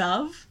sent the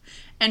dove.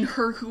 And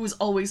her who was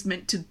always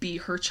meant to be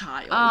her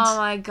child. Oh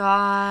my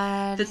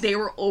god. That they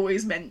were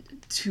always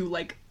meant to,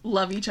 like,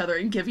 love each other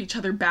and give each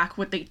other back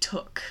what they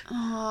took.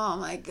 Oh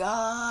my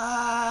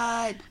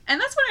god. And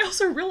that's when I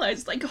also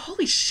realized, like,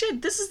 holy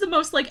shit, this is the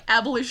most, like,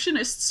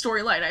 abolitionist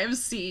storyline I have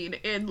seen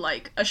in,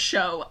 like, a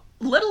show.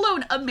 Let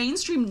alone a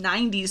mainstream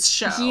 90s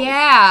show.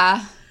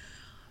 Yeah.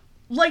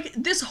 Like,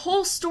 this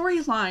whole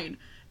storyline,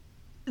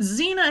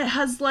 Xena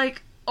has,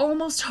 like,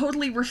 almost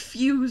totally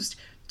refused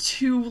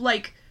to,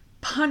 like,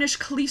 punish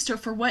Callisto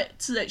for what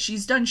that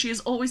she's done. She has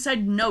always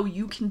said, no,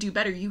 you can do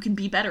better, you can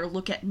be better,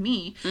 look at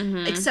me.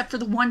 Except for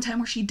the one time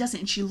where she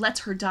doesn't, and she lets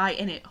her die,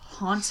 and it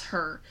haunts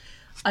her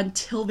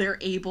until they're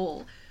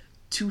able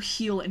to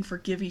heal and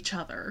forgive each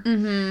other.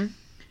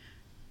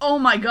 Oh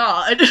my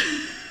god.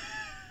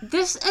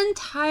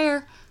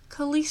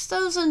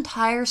 Callisto's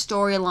entire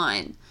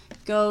storyline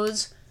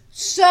goes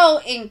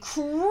so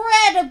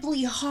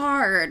incredibly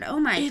hard. Oh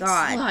my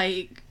god. It's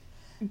like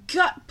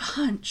gut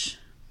punch.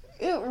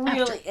 It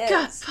really is.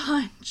 Gut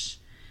punch.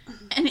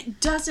 And it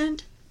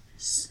doesn't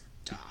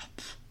stop.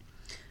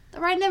 The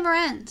ride never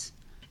ends.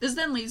 This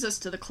then leads us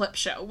to the clip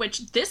show,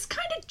 which this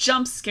kind of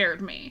jump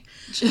scared me.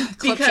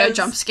 Clip show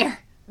jump scare.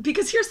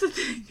 Because here's the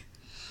thing.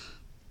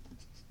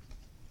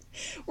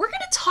 We're going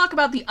to talk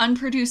about the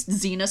unproduced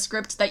Xena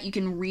script that you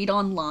can read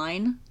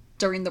online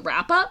during the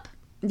wrap-up.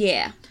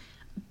 Yeah.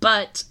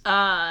 But,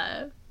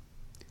 I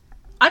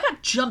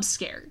got jump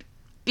scared.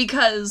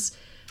 Because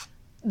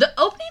the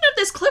opening of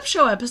this clip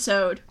show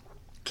episode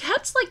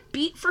kept, like,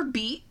 beat for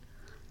beat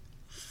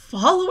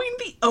following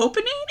the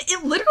opening.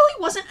 It literally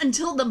wasn't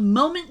until the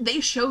moment they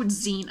showed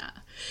Xena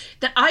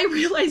that I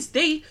realized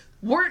they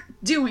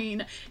weren't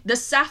doing the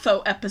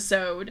Sappho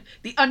episode,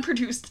 the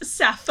unproduced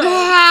Sappho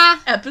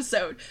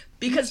episode.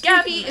 Because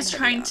Gabby is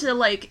trying to,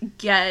 like,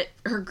 get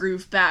her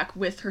groove back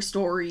with her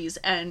stories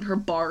and her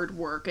bard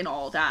work and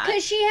all that.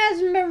 Because she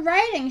hasn't been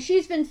writing.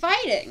 She's been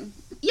fighting.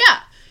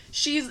 Yeah.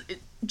 She's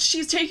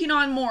taking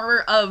on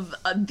more of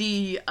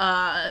the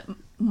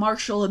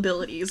martial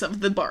abilities of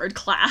the bard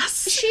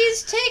class.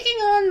 She's taking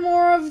on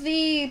more of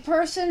the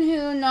person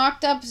who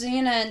knocked up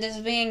Xena and is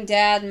being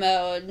dad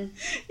mode,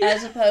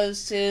 as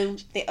opposed to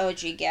the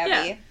OG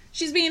Gabby. Yeah.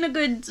 She's being a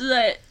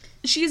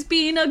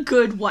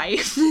good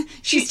wife.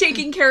 She's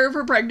taking care of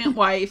her pregnant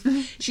wife.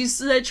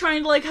 She's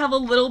trying to, like, have a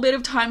little bit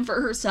of time for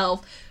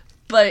herself,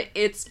 but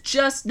it's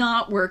just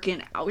not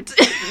working out.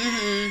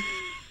 Mm-hmm.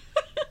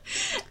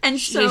 And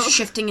so she's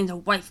shifting into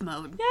wife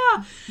mode.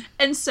 Yeah.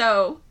 And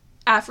so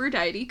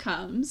Aphrodite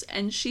comes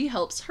and she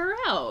helps her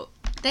out.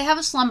 They have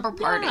a slumber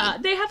party. Yeah,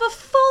 they have a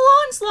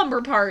full-on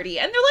slumber party.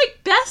 And they're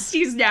like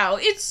besties now.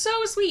 It's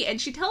so sweet.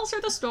 And she tells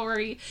her the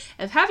story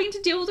of having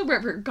to deal with a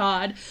river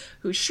god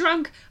who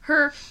shrunk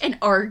her and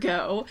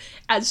Argo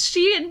as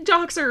she and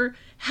Doxer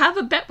have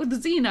a bet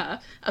with Xena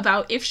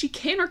about if she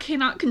can or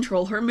cannot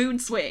control her mood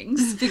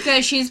swings.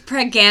 Because she's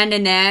pregnant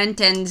and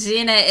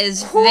Xena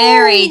is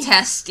very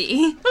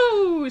testy.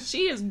 Ooh,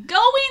 she is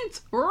going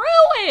through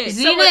it.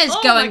 Xena is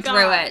going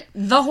through it.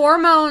 The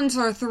hormones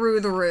are through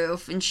the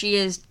roof and she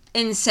is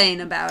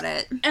insane about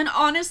it. And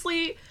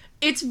honestly,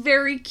 it's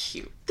very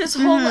cute. This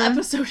whole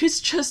episode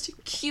is just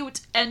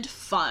cute and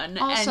fun.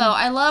 Also,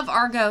 I love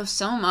Argo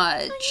so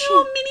much. I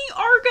know, mini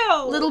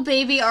Argo! Little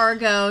baby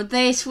Argo.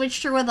 They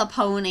switched her with a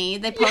pony.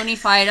 They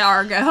ponyfied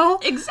Argo.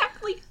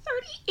 Exactly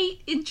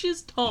 38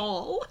 inches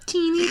tall.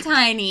 Teeny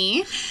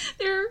tiny.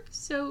 They're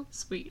so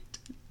sweet.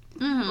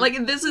 Like,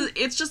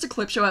 it's just a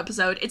clip show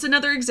episode. It's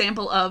another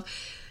example of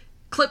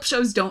clip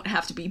shows don't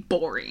have to be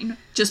boring.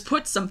 Just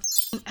put some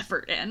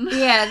effort in.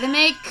 Yeah, they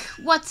make,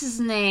 what's his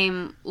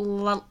name?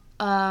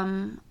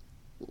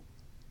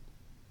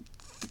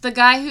 The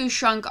guy who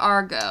shrunk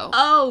Argo.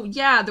 Oh,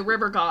 yeah, the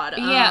river god.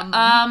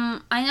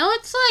 I know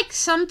it's like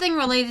something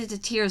related to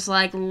tears,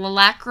 like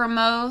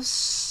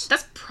Lacrimose.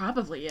 That's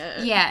probably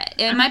it. Yeah,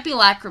 it might be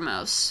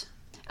Lacrimose.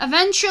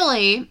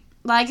 Eventually,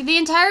 like, the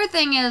entire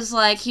thing is,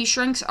 like, he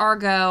shrinks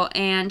Argo,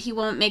 and he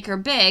won't make her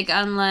big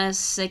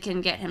unless it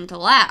can get him to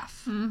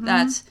laugh. Mm-hmm.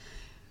 That's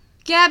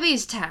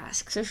Gabby's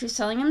task. So she's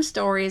telling him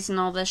stories and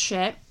all this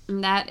shit,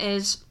 and that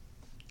is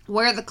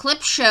where the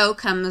clip show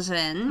comes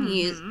in.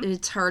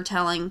 It's her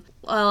telling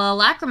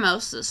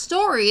Lacrimose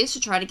stories to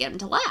try to get him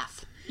to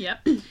laugh.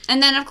 Yep.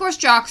 And then, of course,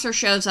 Joxer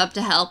shows up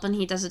to help, and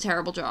he does a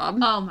terrible job.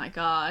 Oh my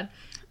god.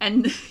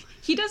 And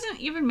he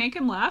doesn't even make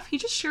him laugh. He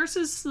just shares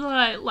his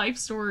life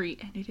story,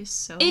 and it is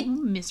so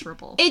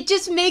miserable. It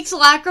just makes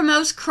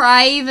Lacrimose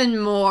cry even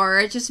more.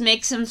 It just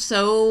makes him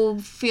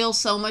feel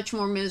so much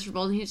more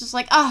miserable. And he's just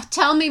like, oh,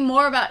 tell me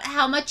more about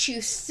how much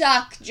you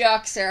suck,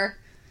 Joxer.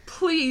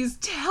 Please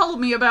tell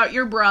me about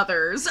your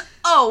brothers.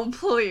 Oh,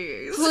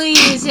 please.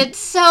 Please, it's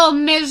so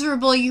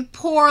miserable, you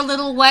poor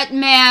little wet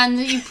man.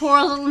 You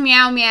poor little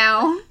meow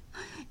meow.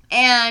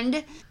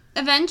 And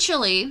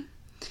eventually,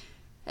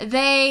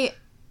 they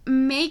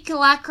make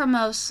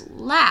Lacrimose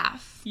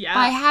laugh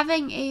by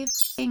having a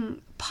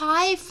f***ing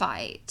pie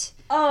fight.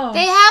 Oh.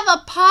 They have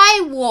a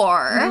pie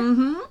war.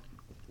 Mm-hmm.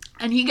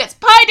 And he gets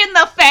pied in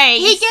the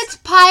face. He gets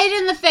pied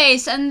in the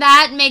face, and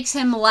that makes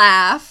him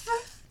laugh.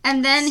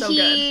 And then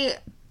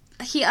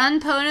he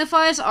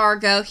unponifies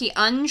Argo. He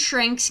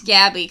unshrinks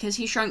Gabby, because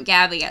he shrunk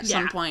Gabby at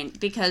some point.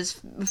 Because,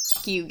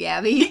 fuck you,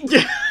 Gabby.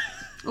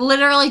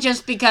 Literally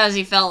just because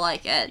he felt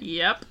like it.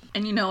 Yep.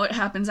 And you know what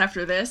happens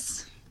after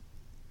this?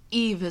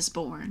 Eve is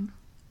born.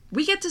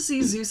 We get to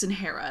see Zeus and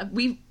Hera.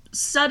 We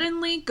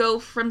suddenly go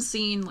from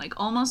seeing, like,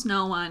 almost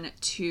no one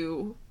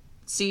to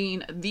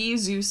seeing the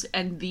Zeus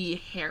and the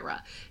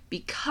Hera.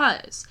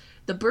 Because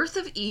the birth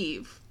of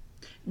Eve,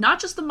 not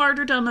just the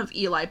martyrdom of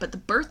Eli, but the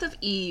birth of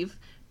Eve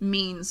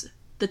means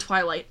the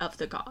twilight of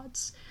the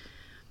gods.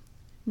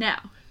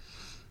 Now,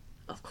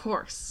 of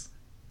course,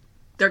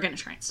 they're going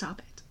to try and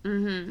stop it.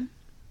 Mm-hmm.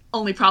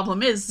 Only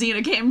problem is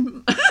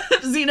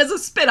Xena's a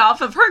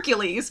spin-off of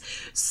Hercules,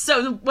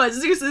 so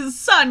Zeus's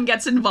son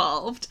gets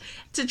involved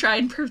to try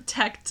and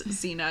protect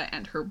Xena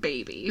and her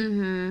baby.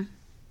 Mm-hmm.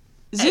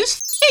 Zeus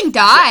f***ing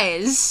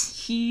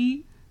dies.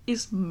 He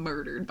is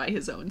murdered by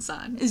his own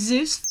son.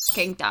 Zeus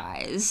f***ing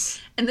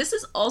dies. And this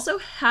is also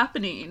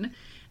happening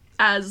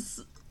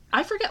as,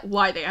 I forget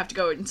why they have to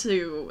go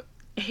into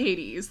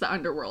Hades, the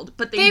underworld,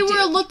 but they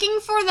were looking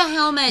for the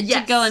helmet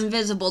to go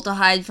invisible to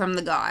hide from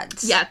the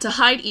gods. Yeah, to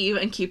hide Eve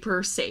and keep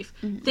her safe.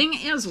 Mm-hmm. Thing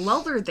is,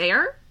 while they're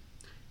there,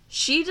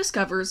 she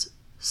discovers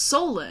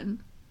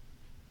Solon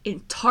in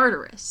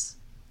Tartarus.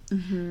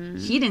 Mm-hmm.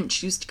 He didn't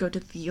choose to go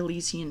to the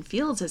Elysian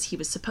Fields as he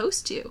was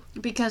supposed to.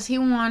 Because he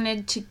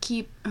wanted to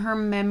keep her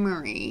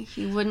memory.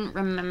 He wouldn't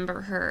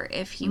remember her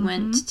if he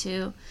went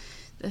to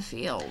the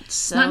fields.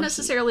 So not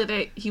necessarily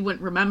that he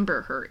wouldn't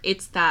remember her.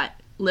 It's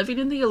that living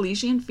in the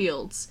Elysian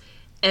Fields,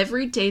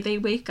 every day they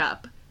wake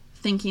up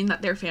thinking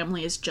that their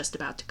family is just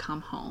about to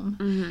come home.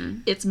 Mm-hmm.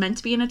 It's meant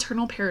to be an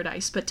eternal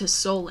paradise, but to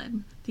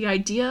Solon, the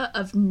idea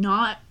of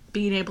not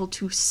being able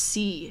to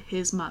see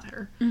his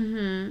mother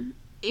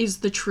is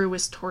the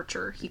truest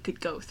torture he could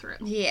go through.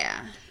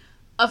 Yeah.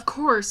 Of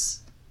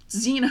course,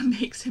 Xena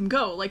makes him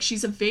go. Like,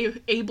 she's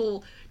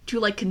able to,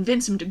 like,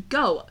 convince him to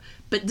go.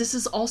 But this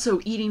is also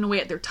eating away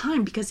at their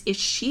time, because if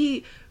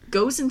she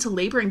goes into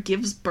labor and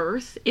gives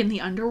birth in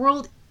the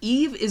underworld,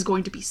 Eve is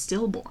going to be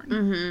stillborn.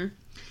 Mm-hmm.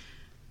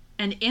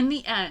 And in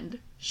the end,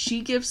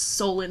 she gives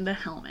Solon the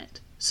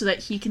helmet so that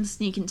he can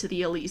sneak into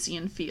the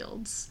Elysian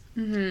fields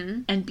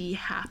and be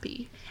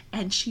happy.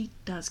 And she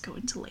does go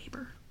into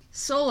labor.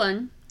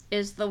 Solon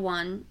is the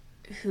one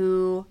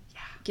who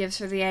gives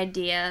her the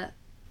idea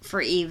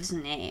for Eve's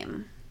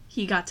name.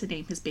 He got to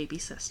name his baby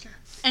sister.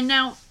 And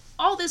now,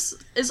 all this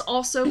is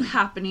also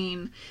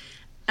happening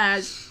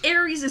as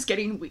Ares is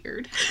getting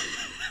weird.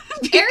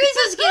 Ares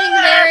is getting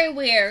very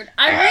weird.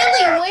 I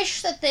really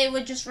wish that they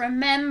would just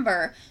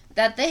remember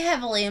that they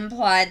heavily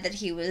implied that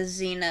he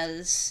was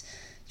Xena's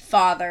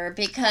father,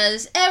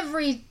 because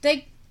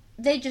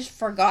they just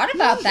forgot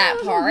about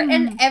that part,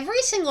 and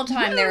every single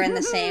time they're in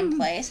the same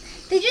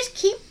place, they just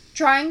keep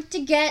trying to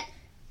get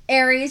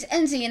Ares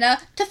and Xena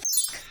to f***.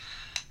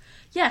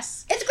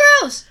 Yes. It's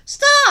gross!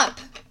 Stop!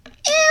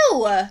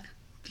 Ew!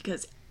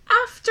 Because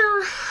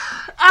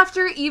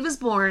after Eve is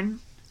born,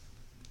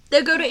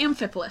 they go to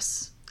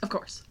Amphipolis, of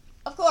course.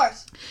 Of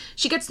course.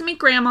 She gets to meet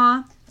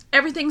Grandma.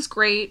 Everything's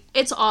great.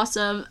 It's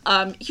awesome.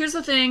 Here's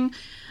the thing.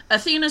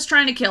 Athena's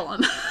trying to kill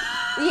him.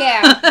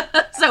 Yeah.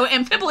 So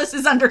Amphipolis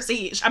is under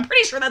siege. I'm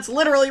pretty sure that's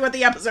literally what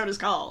the episode is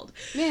called.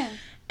 Yeah.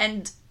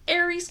 And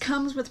Ares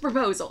comes with a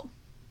proposal.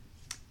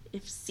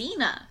 If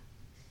Xena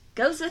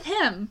goes with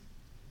him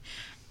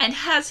and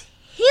has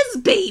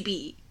his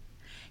baby,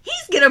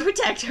 he's gonna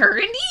protect her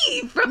and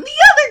Eve from the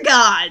other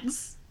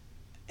gods.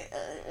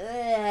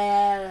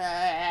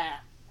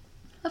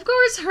 Of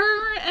course,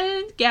 her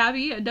and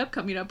Gabby end up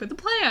coming up with a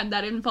plan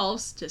that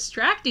involves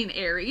distracting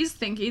Ares,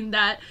 thinking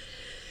that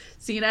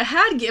Xena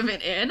had given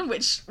in,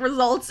 which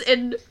results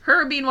in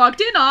her being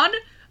walked in on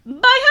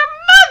by her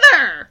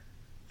mother!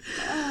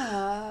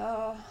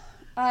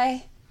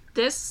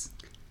 This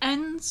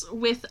ends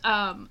with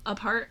a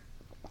part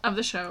of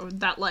the show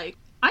that, like,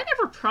 I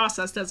never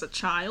processed as a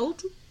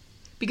child,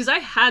 because I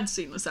had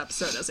seen this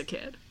episode as a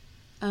kid.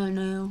 Oh,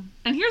 no.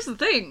 And here's the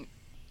thing.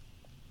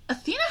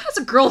 Athena has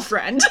a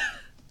girlfriend.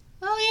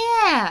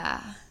 Oh,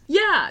 yeah.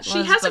 Yeah,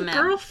 she has a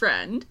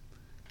girlfriend,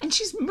 and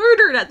she's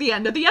murdered at the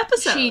end of the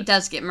episode. She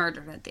does get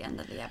murdered at the end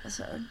of the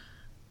episode.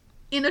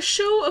 In a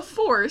show of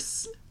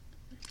force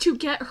to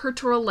get her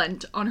to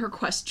relent on her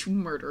quest to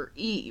murder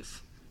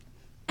Eve.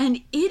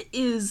 And it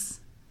is...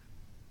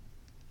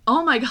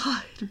 Oh my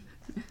god.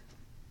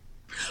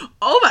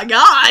 Oh my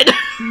god!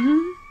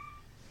 Mm-hmm.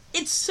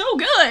 It's so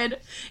good!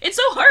 It's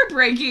so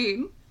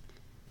heartbreaking!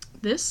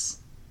 This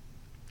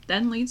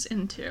then leads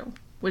into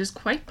what is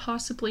quite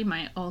possibly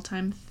my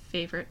all-time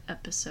favorite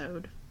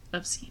episode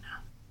of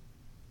Xena,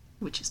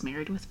 which is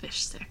Married with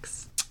Fish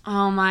Sticks.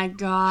 Oh my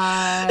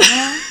god.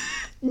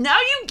 Now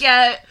you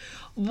get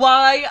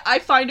why I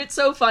find it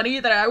so funny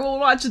that I will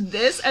watch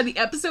this and the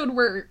episode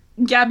where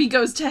Gabby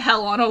goes to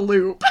hell on a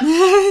loop.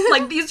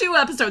 Like, these two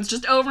episodes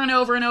just over and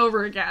over and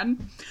over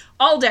again.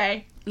 All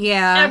day.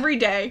 Yeah. Every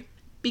day.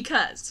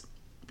 Because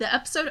the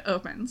episode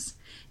opens.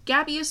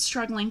 Gabby is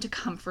struggling to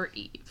comfort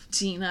Eve.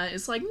 Xena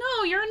is like,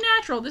 no, you're a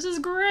natural. This is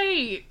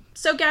great.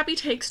 So Gabby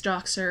takes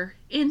Joxer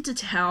into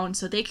town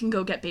so they can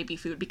go get baby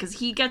food because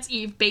he gets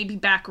Eve baby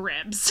back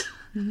ribs.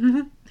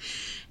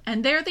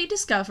 And there they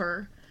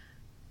discover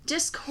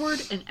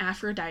Discord and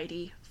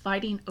Aphrodite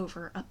fighting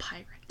over a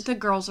pirate. The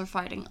girls are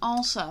fighting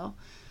also.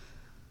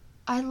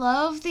 I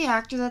love the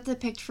actor that they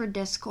picked for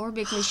Discord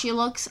because she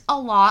looks a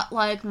lot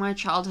like my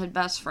childhood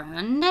best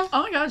friend. Oh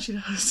my god, she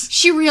does.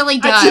 She really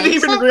does. I didn't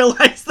even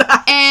realize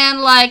that.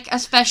 And, like,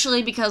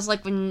 especially because,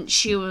 like, when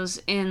she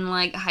was in,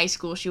 like, high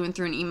school, she went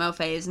through an emo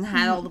phase and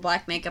had all the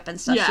black makeup and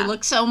stuff. Yeah. She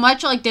looks so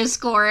much like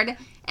Discord.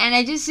 And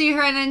I just see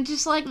her and I'm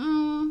just like,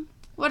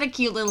 what a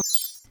cute little...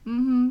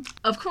 Mm-hmm.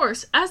 Of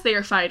course, as they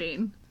are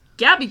fighting,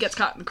 Gabby gets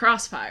caught in the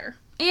crossfire.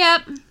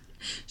 Yep.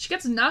 She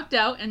gets knocked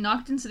out and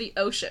knocked into the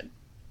ocean.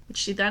 But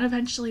she then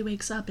eventually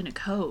wakes up in a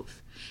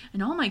cove.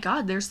 And oh my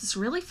god, there's this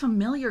really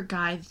familiar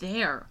guy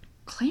there,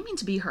 claiming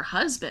to be her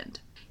husband.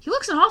 He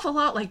looks an awful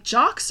lot like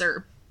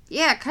Joxer.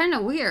 Yeah, kind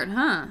of weird,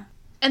 huh?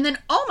 And then,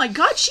 oh my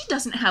god, she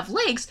doesn't have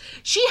legs.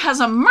 She has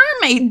a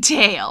mermaid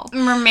tail.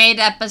 Mermaid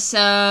episode.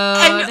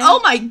 And oh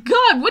my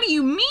god, what do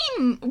you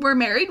mean we're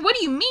married? What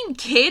do you mean,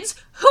 kids?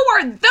 Who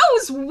are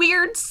those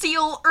weird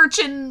seal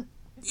urchin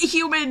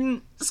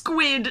human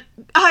squid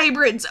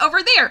hybrids over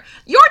there?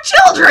 Your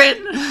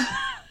children!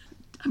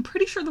 I'm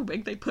pretty sure the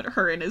wig they put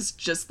her in is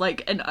just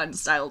like an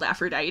unstyled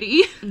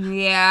Aphrodite.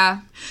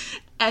 Yeah.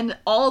 And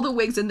all the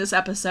wigs in this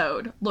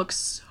episode look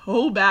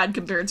so bad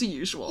compared to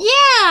usual.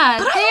 Yeah.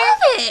 But I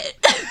love it.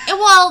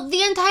 Well,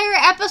 the entire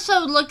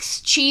episode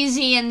looks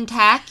cheesy and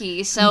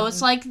tacky, so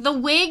it's like the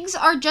wigs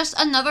are just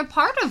another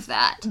part of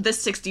that. The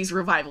 60s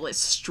revival is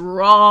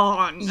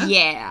strong.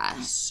 Yeah.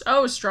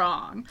 So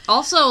strong.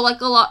 Also,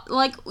 like a lot,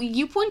 like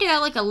you pointed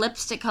out, like a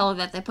lipstick color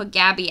that they put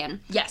Gabby in.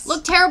 Yes.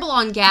 Looked terrible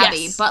on Gabby,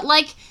 yes. But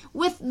like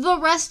with the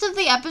rest of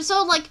the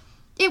episode, like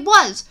It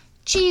was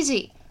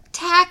cheesy,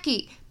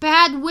 tacky,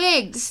 bad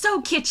wigs.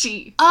 So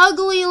kitschy.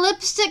 Ugly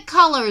lipstick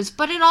colors,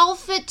 but it all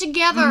fit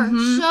together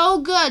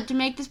so good to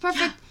make this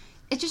perfect. Yeah.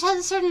 It just has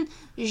a certain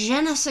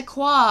je ne sais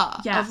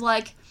quoi of,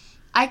 like,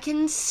 I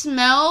can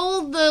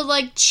smell the,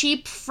 like,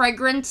 cheap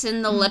fragrance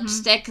in the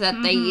lipstick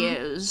that they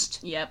used.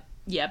 Yep.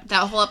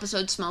 That whole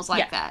episode smells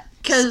like that.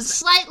 Because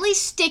slightly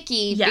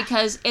sticky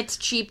because it's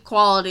cheap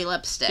quality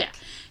lipstick. Yeah.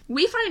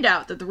 We find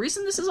out that the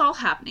reason this is all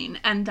happening,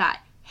 and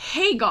that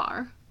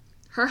Hagar,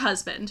 her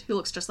husband, who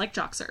looks just like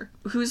Joxer,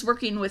 who's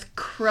working with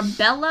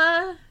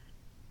Crabella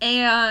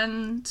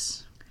and...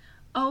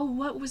 Oh,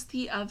 what was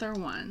the other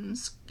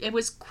ones? It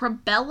was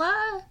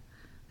Crabella,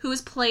 who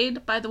was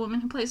played by the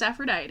woman who plays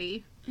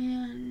Aphrodite.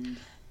 And...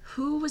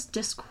 Who was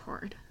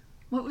Discord?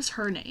 What was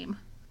her name?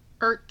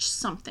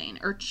 Something.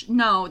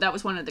 No, that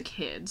was one of the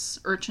kids.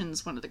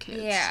 Urchin's one of the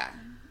kids. Yeah.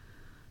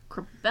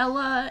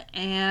 Crabella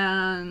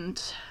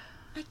and...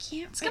 I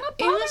can't... It's gonna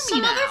bother me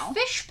some now. Other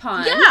fish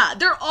pun. Yeah,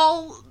 they're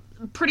all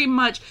pretty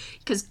much...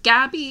 Because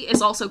Gabby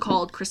is also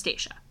called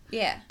Crustacea.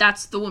 Yeah.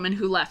 That's the woman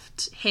who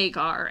left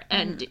Hagar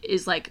and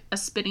is like a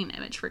spitting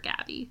image for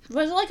Gabby.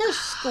 Was it like a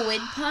squid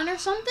pun or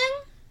something?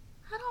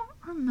 I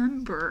don't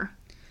remember.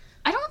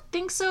 I don't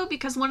think so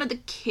because one of the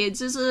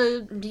kids is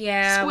a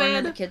squid. One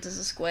of the kids is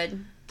a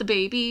squid. The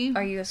baby.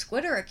 Are you a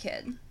squid or a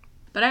kid?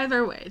 But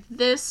either way,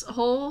 this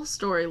whole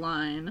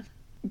storyline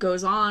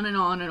goes on and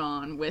on and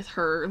on with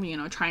her,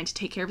 trying to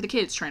take care of the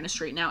kids, trying to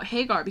straighten out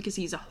Hagar because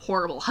he's a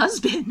horrible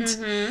husband.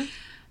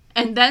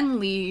 And then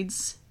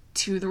leads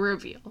to the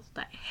reveal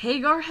that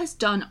Hagar has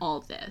done all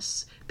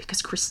this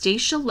because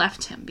Crustacea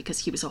left him because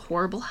he was a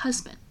horrible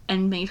husband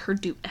and made her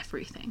do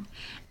everything.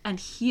 And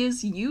he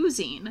is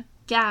using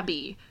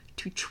Gabby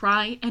to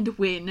try and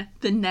win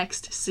the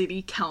next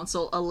city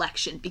council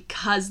election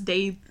because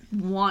they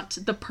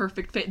want the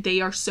perfect fit.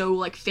 They are so,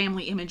 like,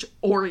 family image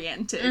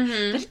oriented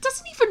that it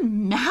doesn't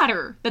even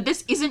matter that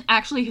this isn't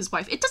actually his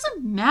wife. It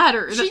doesn't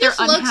matter that they're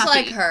unhappy. She just looks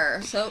like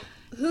her, so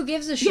who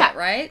gives a shit,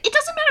 right? It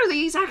doesn't matter that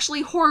he's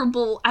actually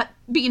horrible at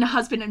being a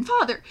husband and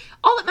father.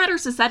 All that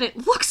matters is that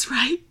it looks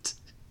right.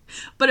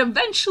 But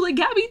eventually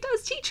Gabby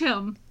does teach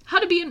him how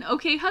to be an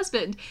okay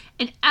husband.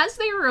 And as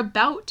they are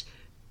about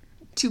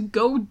to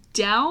go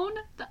down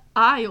the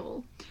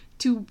aisle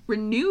to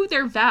renew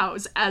their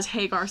vows, as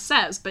Hagar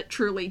says, but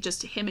truly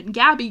just him and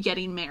Gabby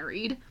getting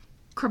married,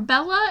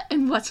 Crabella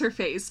and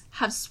What's-Her-Face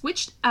have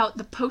switched out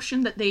the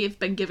potion that they have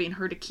been giving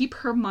her to keep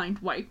her mind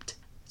wiped.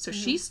 So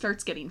she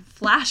starts getting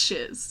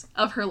flashes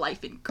of her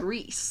life in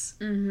Greece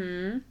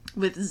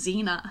with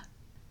Xena.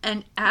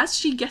 And as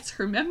she gets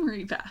her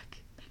memory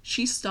back,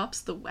 she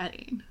stops the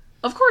wedding.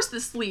 Of course,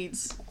 this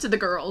leads to the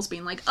girls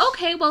being like,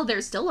 okay, well,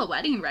 there's still a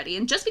wedding ready,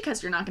 and just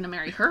because you're not going to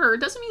marry her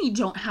doesn't mean you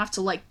don't have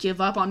to, like, give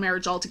up on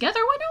marriage altogether.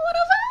 Why not one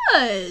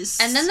of us?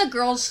 And then the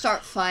girls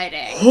start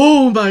fighting.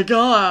 Oh my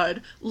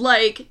god.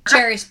 Like...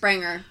 Jerry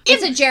Springer.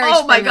 It's a Jerry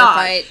Springer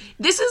fight.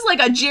 This is like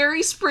a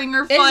Jerry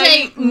Springer fight.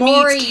 It's a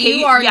Maury,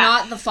 you are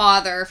not the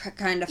father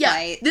kind of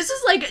fight. This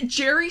is like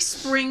Jerry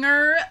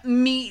Springer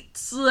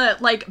meets,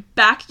 like,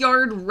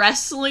 backyard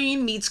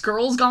wrestling meets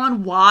Girls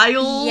Gone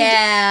Wild.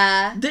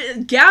 Yeah.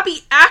 Gabby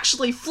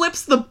actually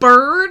flips the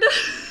bird.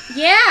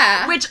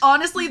 Yeah. Which,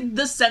 honestly,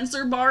 the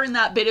censor bar in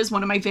that bit is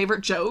one of my favorite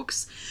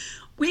jokes.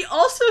 We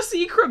also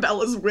see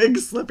Crabella's wig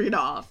slipping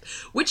off.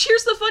 Which,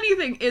 here's the funny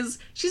thing, is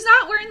she's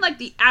not wearing, like,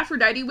 the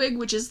Aphrodite wig,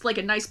 which is, like,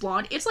 a nice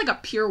blonde. It's, like, a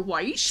pure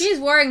white. She's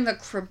wearing the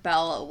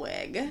Crabella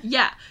wig.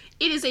 Yeah.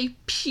 It is a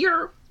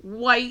pure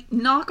white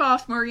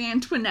knockoff Marie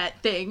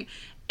Antoinette thing.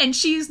 And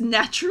she's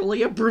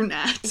naturally a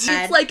brunette.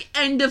 It's like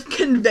end of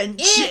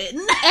convention.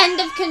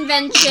 End of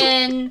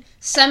convention.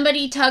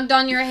 Somebody tugged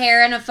on your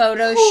hair in a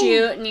photo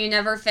shoot and you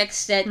never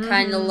fixed it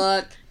kind of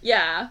look.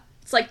 Yeah.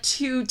 It's like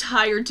too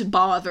tired to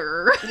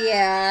bother.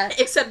 Yeah.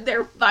 Except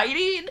they're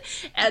fighting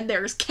and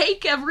there's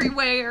cake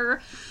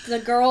everywhere. The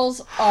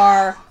girls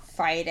are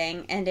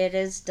fighting and it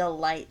is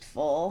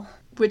delightful.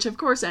 Which of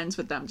course ends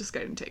with them just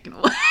getting taken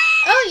away.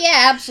 Oh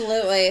yeah,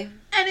 absolutely.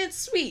 And it's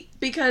sweet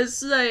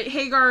because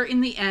Hagar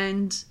in the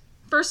end,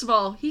 first of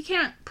all, he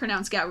can't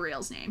pronounce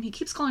Gabrielle's name. He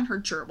keeps calling her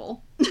Gerbil.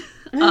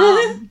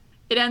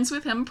 It ends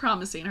with him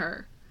promising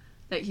her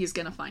that he's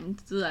going to find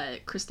the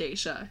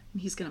Crustacea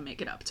and he's going to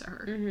make it up to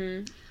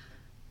her.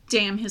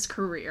 Damn his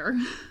career.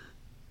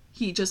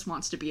 He just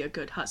wants to be a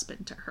good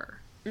husband to her.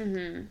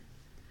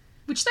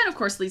 Which then, of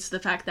course, leads to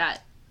the fact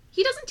that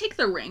he doesn't take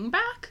the ring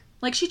back.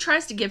 Like, she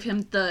tries to give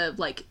him the,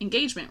 like,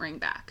 engagement ring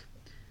back.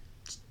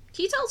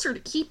 He tells her to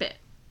keep it.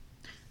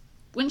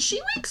 When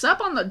she wakes up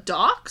on the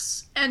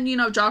docks, and,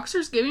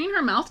 Joxer's giving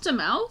her mouth to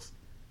mouth,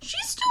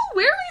 she's still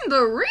wearing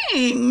the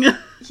ring.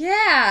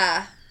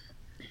 Yeah.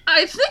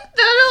 I think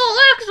that'll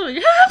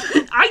actually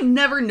happen. I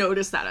never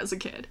noticed that as a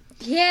kid.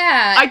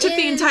 Yeah. I took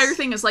the entire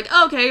thing as like,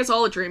 okay, it's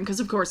all a dream, because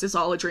of course it's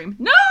all a dream.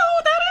 No,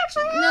 that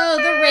actually happened. No,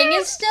 the ring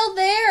is still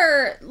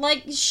there.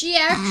 Like, she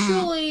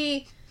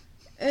actually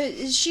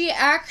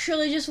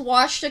just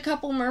watched a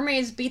couple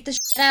mermaids beat the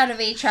shit out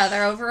of each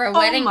other over a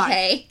wedding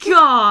cake. Oh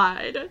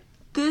my god.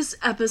 This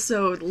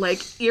episode,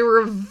 like,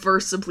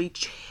 irreversibly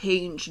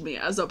changed me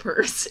as a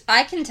person.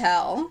 I can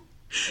tell.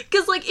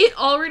 Because, like, it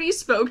already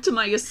spoke to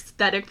my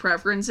aesthetic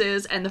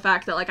preferences and the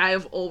fact that, like, I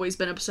have always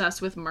been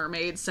obsessed with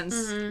mermaids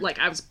since, like,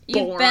 I was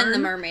born. You've been the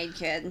mermaid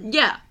kid.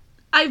 Yeah.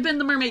 I've been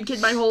the mermaid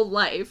kid my whole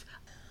life.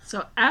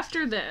 So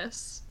after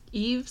this,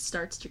 Eve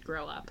starts to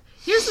grow up.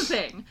 Here's the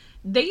thing.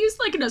 They used,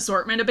 like, an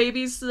assortment of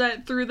babies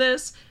through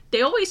this.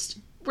 They always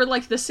were,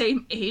 like, the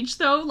same age,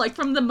 though. Like,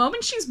 from the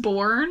moment she's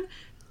born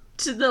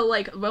to the,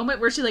 like, moment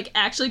where she, like,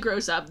 actually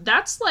grows up,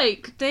 that's,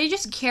 like... They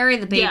just carry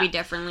the baby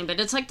differently, but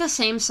it's, like, the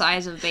same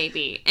size of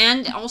baby.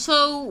 And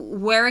also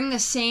wearing the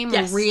same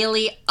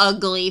really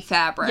ugly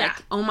fabric. Yeah.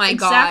 Oh my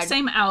god. Exact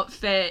same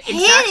outfit.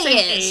 Hideous. Exact same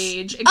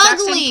age. Exact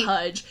same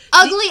pudge.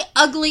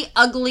 Ugly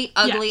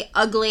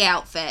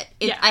outfit.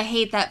 I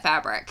hate that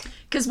fabric.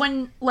 Because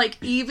when, like,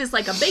 Eve is,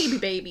 like, a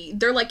baby,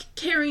 they're, like,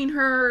 carrying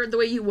her the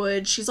way you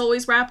would. She's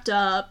always wrapped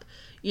up.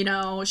 You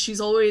know, she's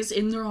always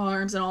in their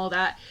arms and all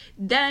that.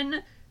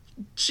 Then...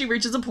 she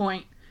reaches a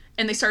point,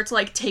 and they start to,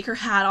 like, take her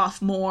hat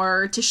off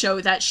more to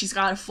show that she's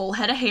got a full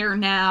head of hair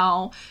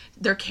now.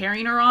 They're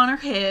carrying her on her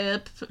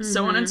hip,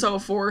 so on and so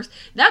forth.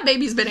 That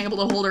baby's been able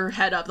to hold her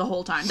head up the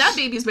whole time. That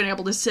baby's been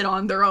able to sit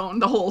on their own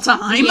the whole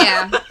time.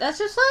 Yeah, that's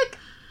just, like,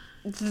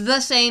 the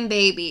same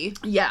baby.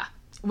 Yeah,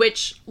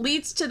 which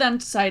leads to them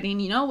deciding,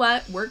 you know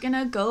what, we're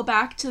gonna go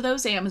back to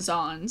those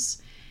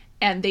Amazons,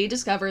 and they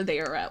discover they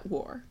are at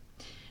war.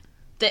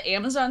 The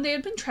Amazon they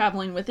had been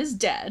traveling with is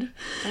dead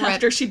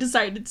after she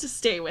decided to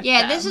stay with them.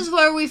 Yeah, this is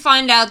where we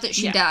find out that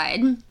she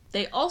died.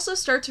 They also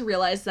start to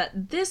realize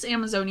that this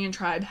Amazonian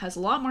tribe has a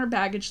lot more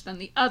baggage than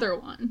the other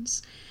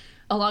ones.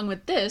 Along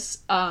with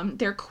this,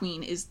 their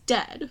queen is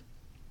dead.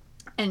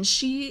 And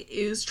she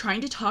is trying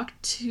to talk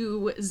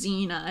to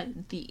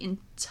Xena the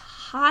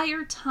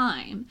entire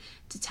time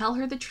to tell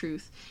her the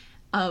truth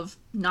of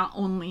not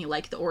only,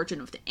 like, the origin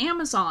of the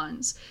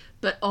Amazons,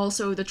 but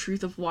also the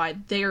truth of why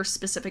their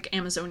specific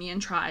Amazonian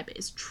tribe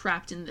is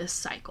trapped in this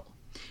cycle.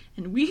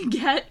 And we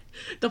get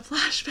the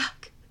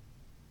flashback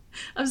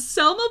of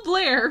Selma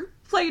Blair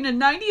playing a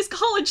 90s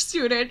college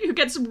student who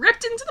gets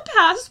ripped into the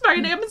past by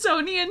an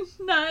Amazonian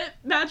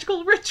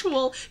magical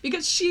ritual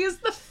because she is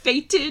the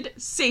fated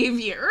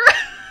savior.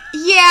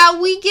 Yeah,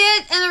 we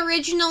get an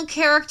original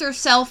character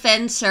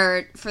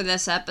self-insert for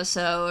this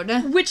episode.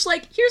 Which,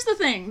 like, here's the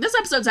thing. This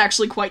episode's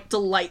actually quite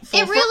delightful.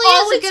 It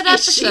really is a good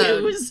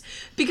episode.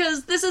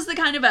 Because this is the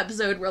kind of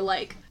episode where,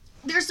 like,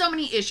 there's so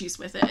many issues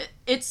with it.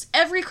 It's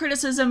every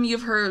criticism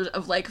you've heard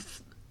of, like,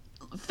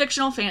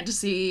 fictional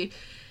fantasy,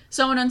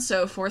 so on and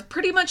so forth.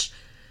 Pretty much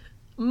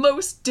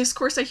most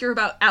discourse I hear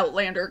about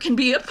Outlander can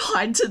be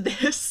applied to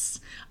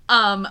this.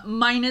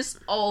 Minus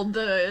all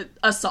the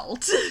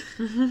assault.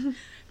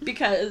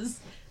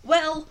 Because,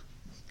 well,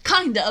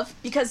 kind of.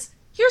 Because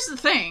here's the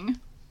thing.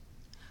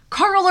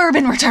 Carl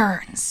Urban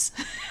returns.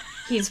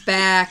 He's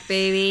back,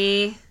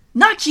 baby.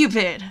 Not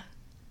Cupid.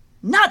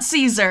 Not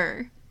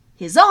Caesar.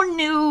 His own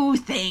new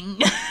thing.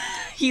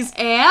 He's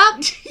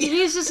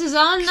just his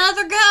own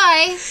other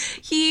guy.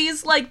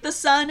 He's, like, the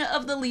son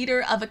of the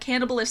leader of a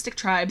cannibalistic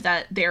tribe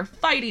that they're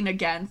fighting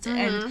against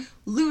and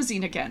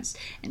losing against.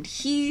 And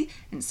he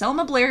and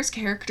Selma Blair's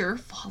character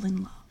fall in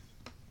love.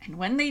 And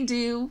when they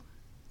do,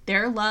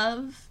 their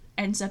love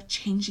ends up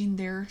changing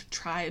their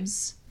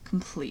tribes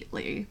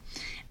completely.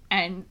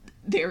 And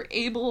they're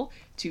able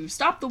to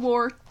stop the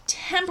war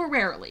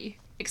temporarily,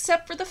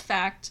 except for the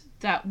fact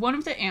that one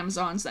of the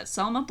Amazons, that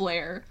Selma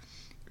Blair,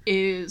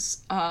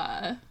 is,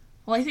 I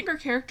think her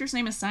character's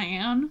name is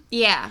Cyan.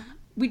 Yeah.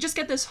 We just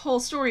get this whole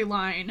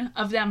storyline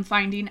of them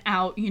finding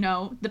out, you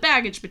know, the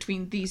baggage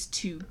between these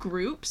two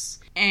groups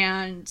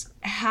and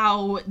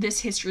how this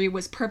history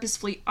was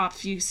purposefully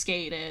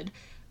obfuscated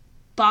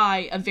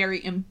by a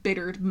very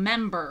embittered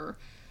member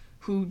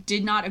who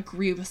did not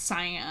agree with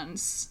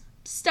Cyan's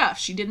stuff.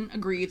 She didn't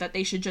agree that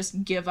they should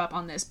just give up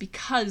on this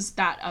because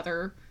that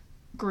other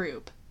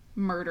group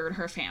murdered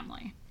her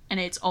family. And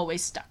it's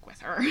always stuck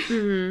with her.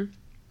 Mm-hmm.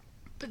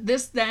 But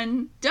this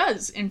then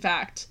does, in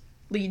fact,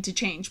 lead to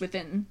change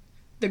within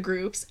the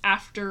groups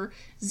after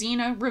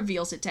Xena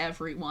reveals it to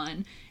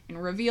everyone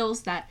and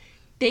reveals that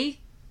they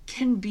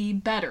can be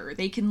better.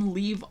 They can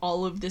leave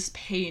all of this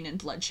pain and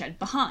bloodshed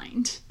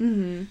behind.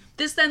 Mm-hmm.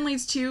 This then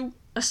leads to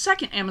a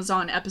second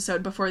Amazon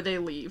episode before they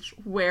leave,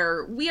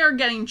 where we are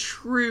getting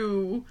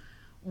true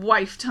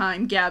wife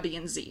time Gabby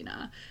and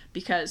Xena.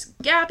 Because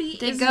Gabby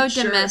they go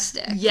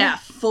domestic. Yeah,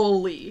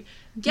 fully.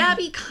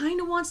 Gabby kind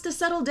of wants to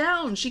settle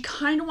down. She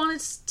kind of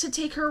wants to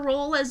take her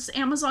role as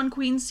Amazon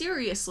Queen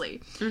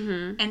seriously.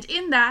 Mm-hmm. And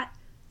in that,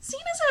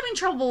 Xena's having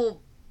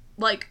trouble,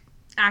 like,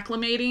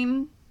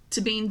 acclimating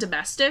to being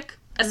domestic.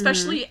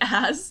 Especially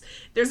as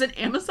there's an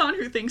Amazon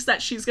who thinks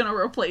that she's going to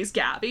replace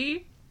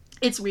Gabby.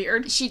 It's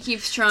weird. She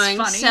keeps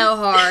trying so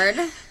hard.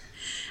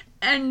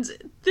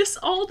 And this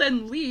all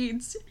then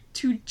leads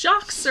to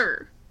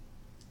Joxer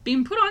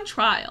being put on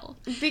trial.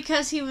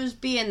 Because he was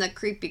being the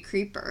creepy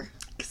creeper.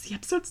 Because the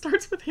episode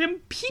starts with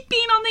him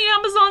peeping on the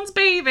Amazons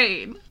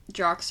bathing.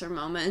 Joxer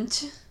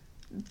moment.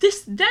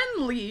 This then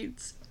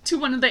leads to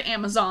one of the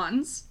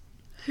Amazons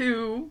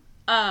who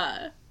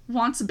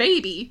wants a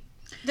baby.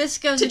 This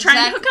goes to try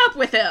and hook up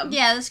with him.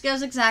 Yeah, this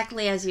goes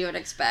exactly as you would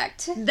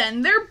expect.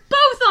 Then they're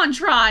both on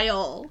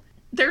trial.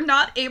 They're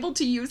not able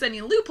to use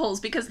any loopholes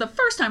because the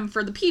first time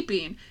for the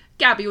peeping,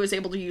 Gabby was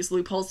able to use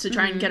loopholes to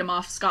try and get him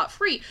off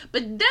scot-free.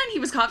 But then he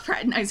was caught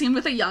fraternizing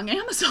with a young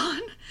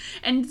Amazon.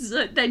 And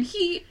then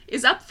he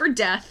is up for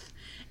death.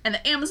 And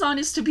the Amazon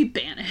is to be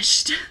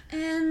banished.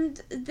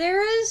 And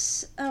there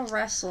is a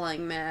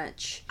wrestling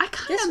match. I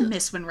kind of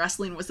miss when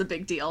wrestling was a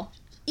big deal.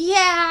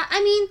 Yeah,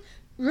 I mean,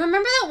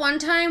 remember that one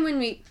time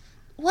when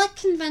what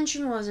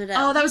convention was it at?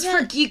 Oh, that was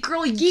for Geek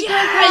Girl. Geek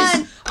yes!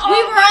 Girl.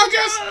 We were all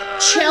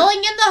just chilling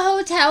in the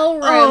hotel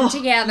room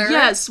together.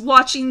 Yes,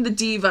 watching the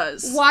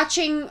divas.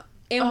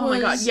 It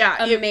was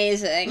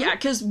amazing. Yeah,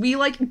 because we,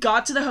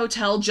 got to the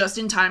hotel just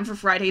in time for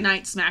Friday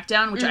Night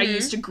SmackDown, which I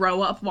used to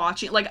grow up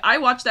watching. I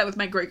watched that with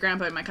my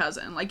great-grandpa and my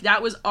cousin.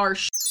 That was our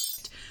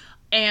shit.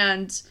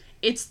 And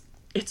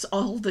it's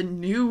all the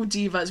new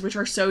divas, which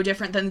are so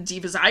different than the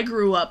divas I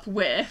grew up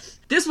with.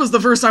 This was the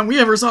first time we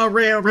ever saw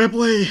Rhea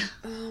Ripley,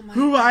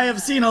 who I have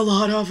seen a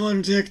lot of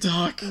on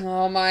TikTok.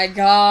 Oh my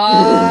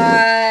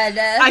god.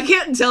 I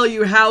can't tell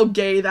you how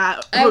gay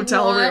that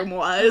hotel room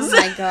was. Oh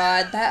my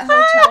god, that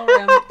hotel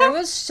room. There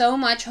was so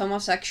much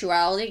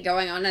homosexuality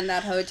going on in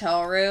that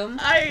hotel room.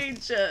 I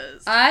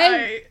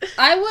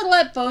would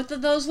let both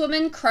of those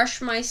women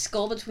crush my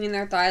skull between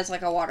their thighs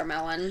like a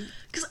watermelon.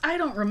 Because I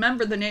don't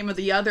remember the name of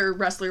the other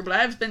wrestler, but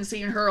I've been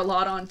seeing her a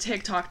lot on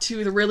TikTok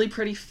too, the really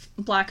pretty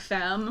black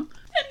femme.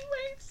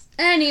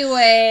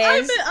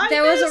 Anyways,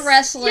 there was a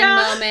wrestling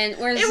moment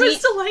where it was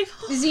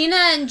delightful.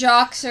 Xena and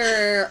Jox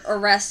are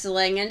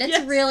wrestling, and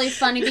it's really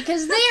funny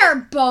because they are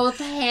both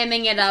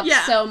hamming it up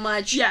so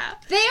much. Yeah.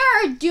 They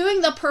are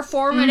doing the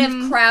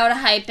performative crowd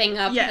hyping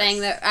up thing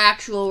that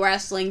actual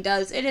wrestling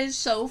does. It is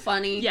so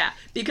funny. Yeah,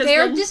 because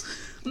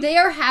they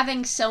are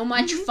having so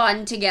much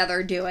fun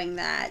together doing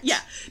that. Yeah,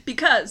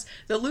 because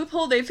the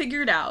loophole they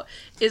figured out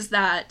is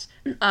that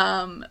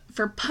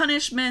for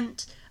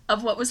punishment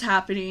of what was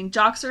happening,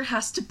 Joxer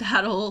has to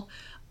battle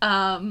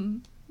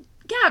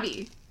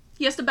Gabby.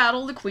 He has to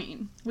battle the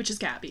queen, which is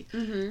Gabby.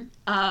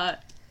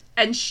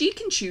 And she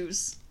can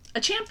choose a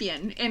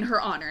champion in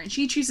her honor, and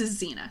she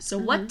chooses Xena. So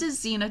what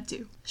does Xena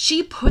do?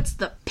 She puts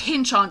the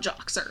pinch on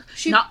Joxer.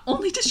 Not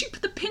only does she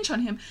put the pinch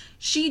on him,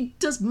 she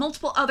does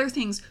multiple other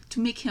things to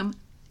make him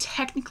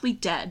technically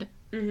dead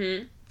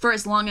for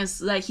as long as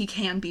he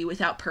can be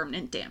without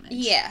permanent damage.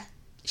 Yeah.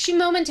 She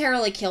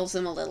momentarily kills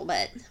him a little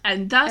bit.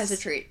 And thus, as a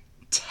treat.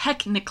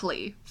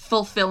 Technically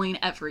fulfilling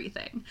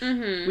everything.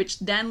 Which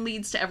then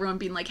leads to everyone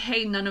being like,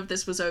 hey, none of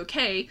this was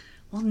okay.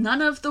 Well,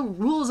 none of the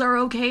rules are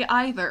okay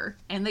either.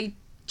 And they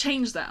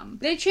change them.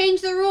 They change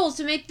the rules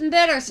to make them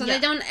better so they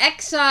don't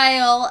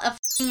exile a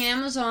f***ing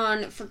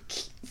Amazon for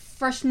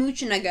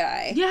smooching a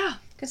guy. Yeah.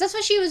 Because that's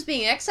why she was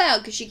being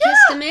exiled, because she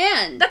kissed a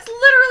man. That's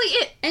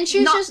literally it. And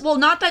she was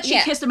not that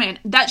she kissed a man.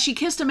 That she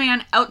kissed a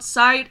man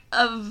outside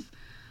of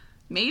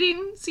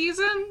mating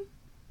season.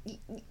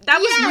 That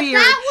was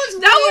weird.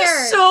 That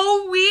was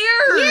so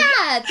weird.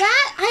 Yeah,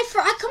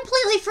 I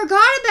completely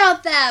forgot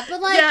about that.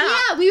 But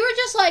we were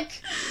just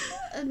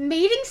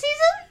mating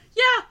season?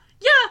 Yeah.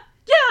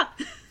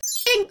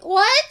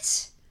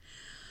 What?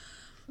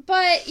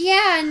 But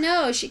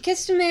no, she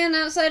kissed a man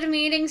outside of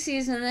mating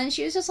season, and then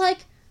she was just like,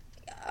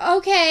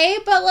 okay,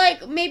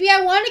 but maybe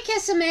I want to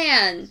kiss a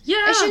man.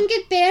 Yeah. I shouldn't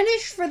get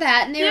banished for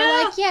that. And they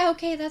were like, yeah,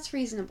 okay, that's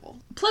reasonable.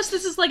 Plus,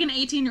 this is an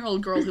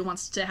 18-year-old girl who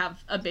wants to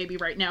have a baby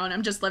right now, and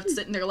I'm just left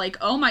sitting there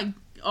oh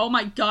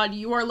my god,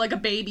 you are like a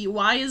baby.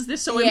 Why is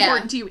this so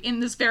important to you in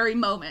this very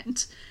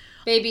moment?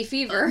 Baby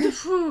fever.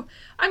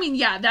 I mean,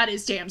 that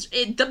is damn...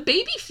 the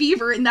baby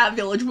fever in that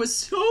village was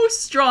so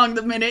strong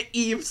the minute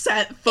Eve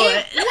set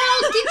foot. Did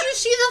you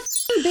see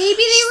the baby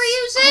they were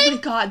using? Oh my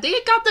god, they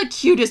got the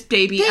cutest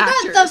baby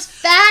actors. They got the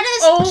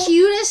fattest,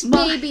 cutest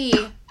baby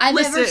I've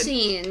ever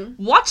seen.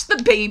 Watch the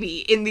baby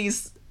in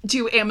these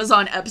 2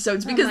 Amazon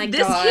episodes, because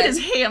this kid is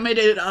hamming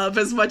it up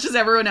as much as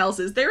everyone else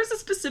is. There's a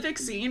specific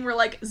scene where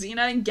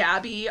Xena and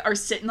Gabby are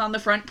sitting on the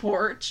front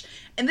porch,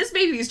 and this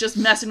baby is just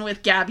messing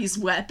with Gabby's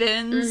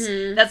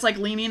weapons. That's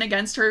leaning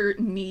against her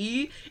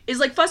knee,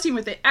 is fussing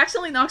with it,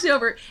 accidentally knocks it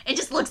over, and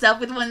just looks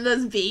up with one of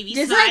those baby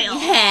smiles.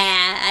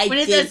 I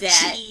did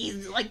that.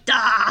 Cheese,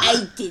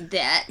 I did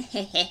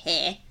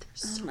that.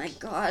 Oh my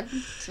god,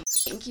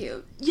 so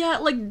cute. Yeah,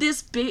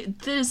 this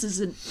is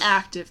an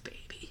active baby.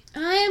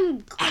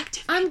 I'm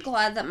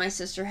glad that my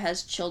sister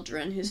has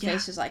children whose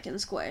faces I can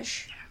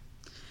squish.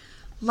 Yeah.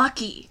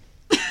 Lucky.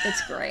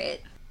 It's great.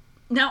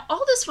 Now,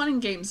 all this fun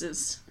and games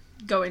is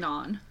going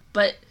on,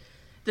 but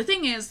the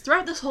thing is,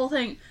 throughout this whole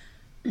thing,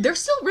 they're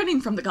still running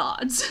from the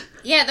gods.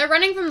 Yeah, they're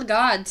running from the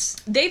gods.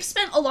 They've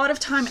spent a lot of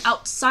time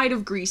outside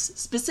of Greece,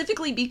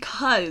 specifically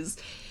because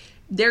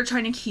they're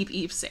trying to keep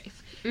Eve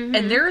safe.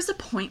 And there is a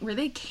point where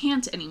they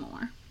can't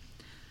anymore.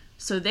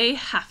 So they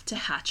have to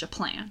hatch a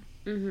plan.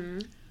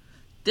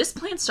 This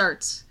plan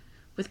starts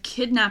with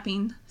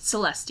kidnapping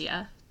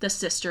Celestia, the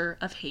sister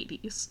of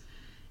Hades.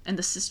 And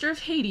the sister of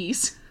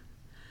Hades,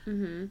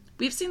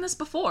 we've seen this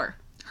before.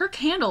 her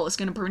candle is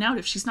going to burn out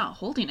if she's not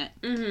holding it.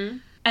 Mm-hmm.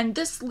 And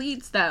this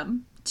leads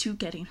them to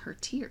getting her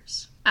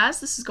tears. As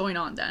this is going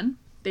on then,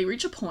 they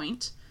reach a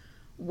point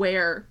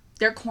where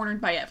they're cornered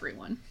by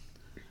everyone.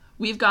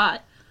 We've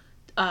got,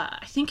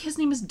 I think his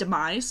name is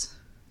Demise,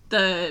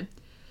 the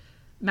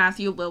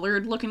Matthew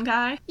Lillard looking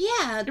guy.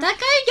 Yeah, that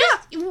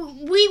guy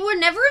we were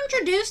never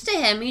introduced to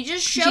him. He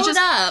just showed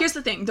up. Here's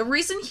the thing. The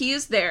reason he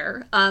is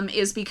there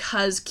is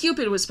because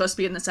Cupid was supposed to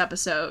be in this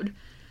episode,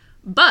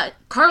 but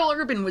Carl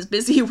Urban was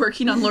busy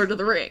working on Lord of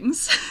the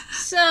Rings.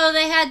 So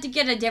they had to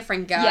get a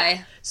different guy.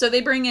 Yeah. So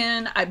they bring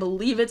in, I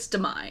believe it's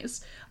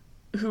Demise,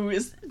 who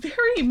is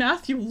very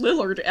Matthew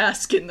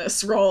Lillard-esque in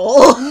this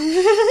role.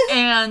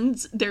 And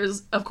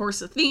there's, of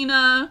course,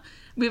 Athena.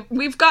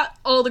 We've got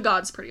all the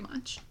gods, pretty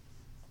much.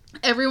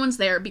 Everyone's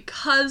there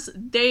because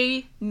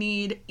they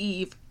need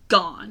Eve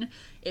gone.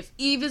 If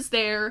Eve is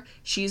there,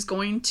 she's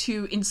going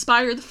to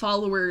inspire the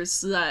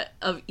followers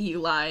of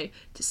Eli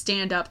to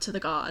stand up to the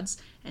gods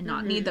and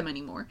not need them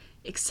anymore.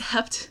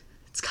 Except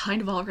it's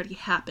kind of already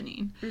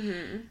happening.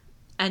 Mm-hmm.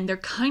 And they're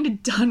kind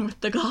of done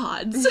with the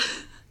gods.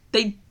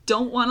 They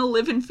don't want to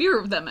live in fear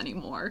of them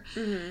anymore.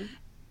 Mm-hmm.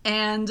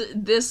 And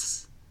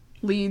this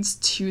leads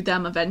to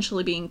them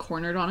eventually being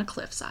cornered on a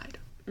cliffside.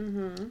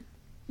 Mm-hmm.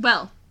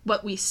 Well,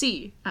 what we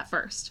see at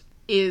first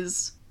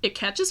is it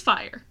catches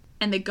fire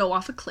and they go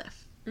off a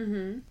cliff.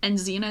 Mm-hmm. And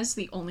Xena is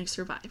the only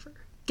survivor.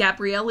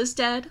 Gabrielle is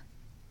dead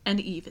and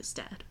Eve is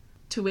dead.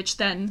 To which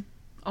then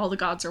all the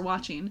gods are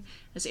watching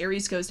as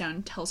Ares goes down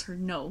and tells her,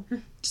 no,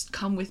 just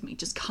come with me.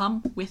 Just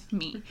come with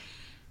me.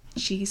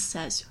 She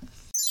says,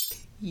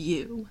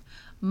 you.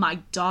 My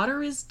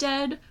daughter is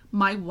dead.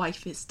 My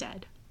wife is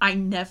dead. I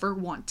never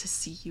want to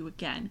see you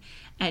again.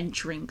 And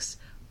drinks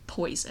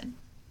poison.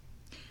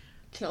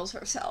 Kills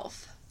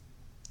herself.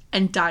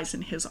 And dies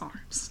in his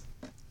arms.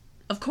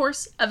 Of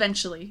course,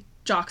 eventually,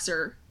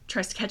 Joxer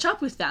tries to catch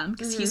up with them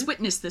because he's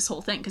witnessed this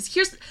whole thing.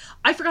 Because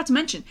I forgot to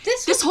mention,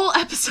 this whole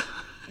episode.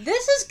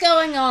 This is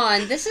going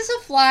on. This is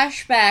a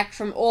flashback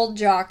from old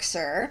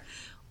Joxer.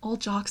 Old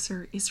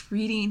Joxer is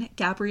reading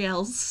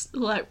Gabrielle's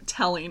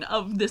telling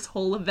of this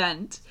whole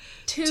event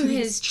to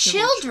his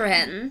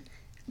children.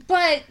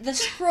 But the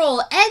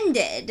scroll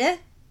ended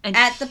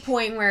at the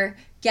point where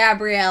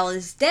Gabrielle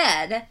is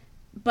dead.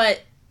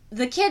 But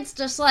the kid's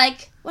just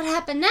like, what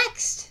happened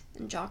next?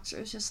 And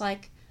Joxer's just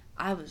like,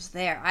 I was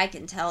there. I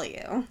can tell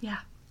you. Yeah.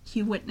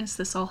 He witnessed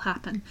this all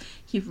happen.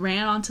 He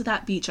ran onto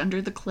that beach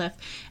under the cliff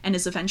and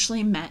is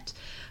eventually met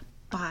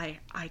by,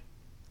 I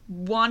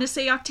want to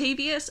say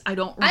Octavius. I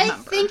don't remember. I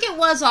think it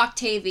was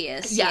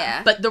Octavius.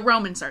 Yeah. But the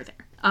Romans are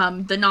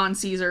there. The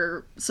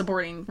non-Caesar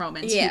supporting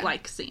Romans who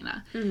like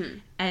Xena. Mm-hmm.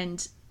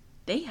 And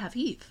they have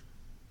Eve.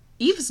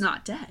 Eve's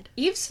not dead.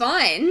 Eve's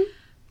fine.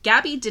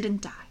 Gabby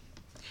didn't die.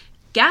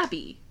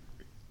 Gabby,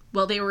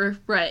 while they were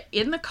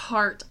in the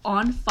cart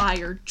on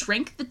fire,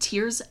 drank the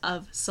tears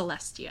of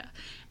Celestia.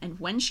 And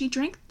when she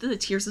drank the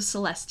tears of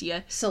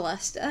Celestia...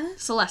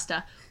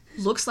 Celesta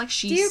looks like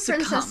she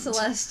succumbed. Dear Princess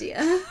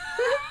Celestia.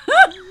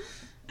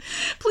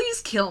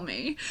 Please kill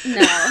me.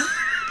 No.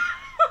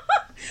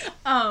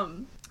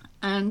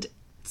 And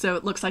so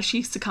it looks like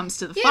she succumbs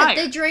to the fire.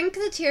 Yeah, they drink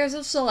the tears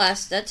of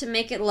Celesta to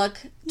make it look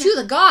to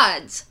the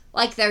gods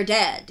like they're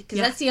dead. Because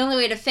that's the only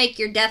way to fake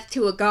your death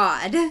to a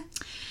god.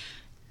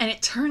 And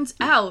it turns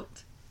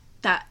out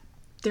that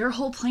their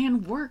whole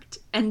plan worked.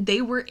 And they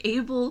were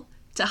able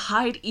to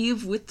hide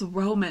Eve with the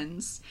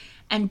Romans.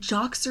 And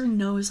Joxer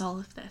knows all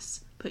of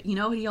this. But you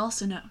know what he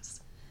also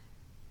knows?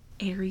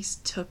 Ares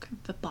took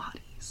the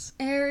bodies.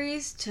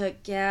 Ares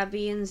took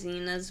Gabby and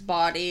Xena's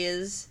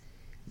bodies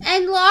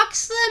and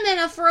locks them in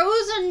a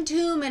frozen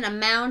tomb in a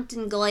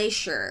mountain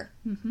glacier.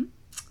 Mm-hmm.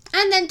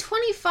 And then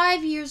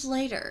 25 years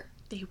later...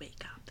 they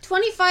wake up.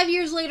 25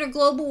 years later,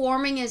 global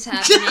warming is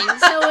happening,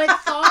 so it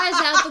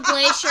thaws out the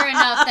glacier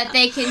enough that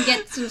they can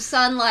get some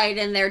sunlight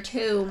in their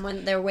tomb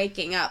when they're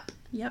waking up.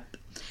 Yep.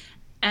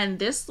 And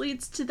this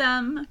leads to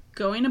them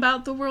going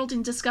about the world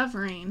and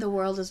discovering... the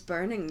world is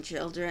burning,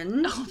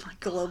 children. Oh my God.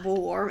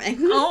 Global warming.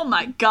 Oh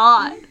my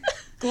God.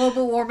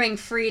 Global warming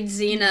freed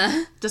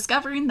Xena.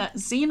 Discovering that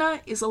Xena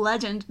is a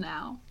legend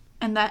now.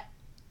 And that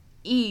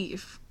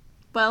Eve...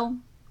 well,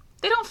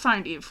 they don't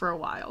find Eve for a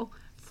while.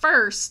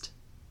 First,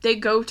 they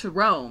go to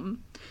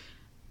Rome.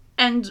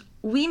 And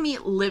we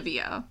meet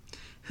Livia,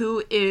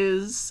 who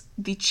is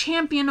the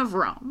champion of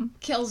Rome.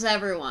 Kills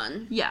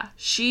everyone. Yeah,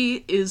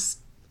 she is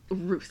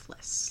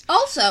ruthless.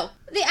 Also,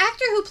 the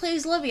actor who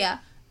plays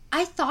Livia,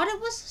 I thought it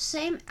was the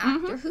same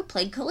actor who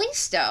played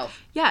Callisto.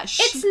 Yeah,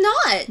 it's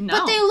not. No.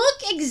 But they look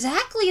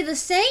exactly the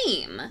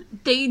same.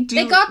 They do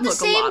they got the look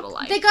same, a lot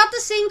alike. They got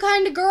the same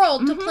kind of girl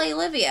to play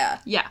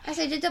Livia. Yeah. As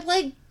they did to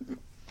play...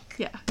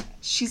 yeah.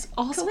 She's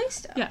also...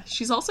 Callisto. Yeah,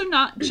 she's also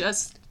not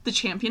just the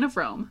champion of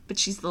Rome, but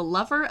she's the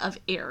lover of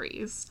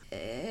Ares.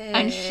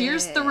 And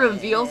here's the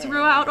reveal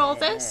throughout all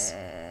this.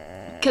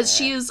 Because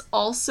she is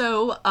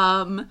also,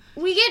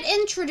 we get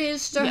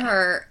introduced to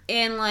her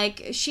in,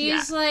 like,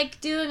 she's, like,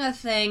 doing a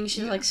thing.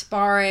 She's, like,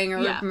 sparring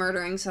or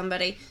murdering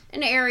somebody.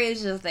 And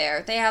Ares is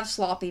there. They have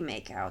sloppy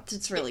makeouts.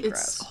 It's really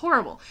gross. It's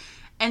horrible.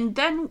 And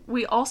then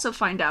we also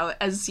find out,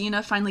 as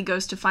Xena finally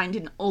goes to find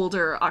an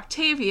older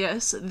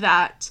Octavius,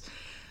 that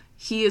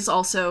he is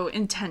also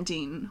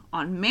intending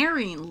on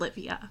marrying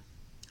Livia.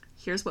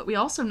 Here's what we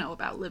also know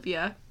about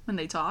Livia when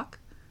they talk.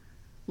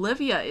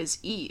 Livia is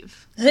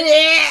Eve,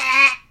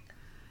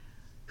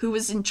 who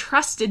was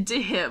entrusted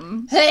to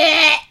him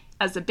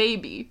as a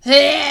baby,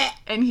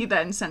 and he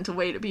then sent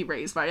away to be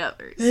raised by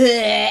others.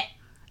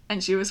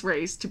 And she was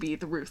raised to be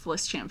the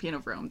ruthless champion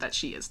of Rome that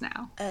she is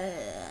now.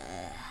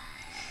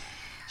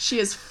 She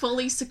has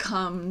fully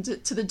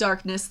succumbed to the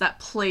darkness that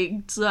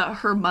plagued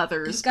her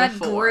mothers before.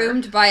 Got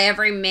groomed by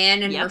every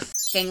man in her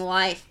fucking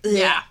life.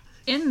 Yeah.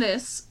 In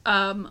this,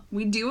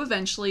 we do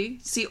eventually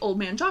see Old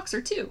Man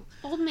Joxer, too.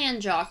 Old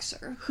Man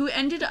Joxer. Who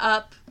ended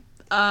up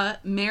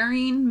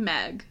marrying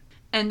Meg,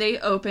 and they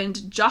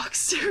opened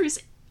Joxer's,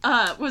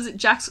 was it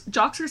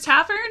Joxer's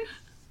Tavern?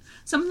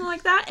 Something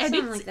like that? And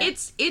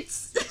it's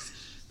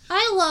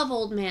I love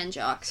Old Man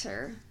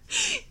Joxer.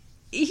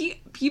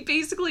 He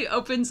basically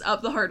opens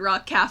up the Hard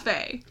Rock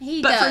Cafe.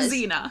 He does. For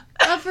Xena.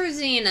 But for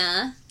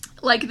Xena.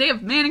 Like, they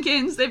have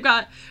mannequins, they've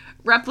got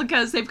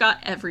replicas, they've got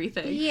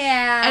everything.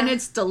 Yeah. And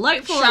it's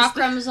delightful.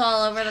 Chakrams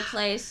all over the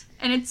place.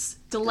 And it's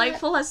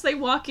delightful as they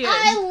walk in.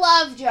 I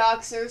love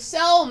Joxer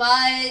so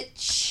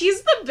much.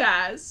 He's the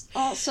best.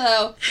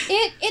 Also,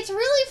 it's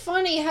really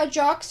funny how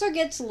Joxer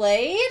gets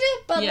laid,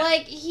 but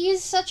like,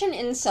 he's such an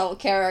incel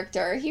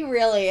character. He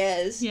really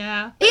is.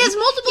 Yeah. He has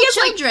multiple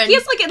children. He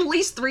has like at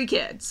least 3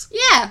 kids.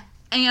 Yeah.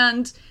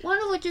 And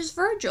one of which is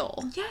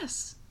Virgil.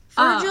 Yes.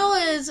 Virgil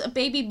is a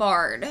baby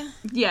bard.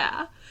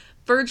 Yeah.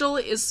 Virgil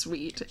is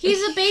sweet.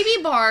 He's a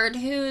baby bard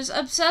who's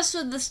obsessed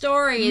with the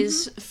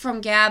stories from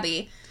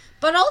Gabby,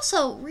 but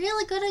also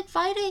really good at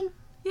fighting.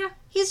 Yeah.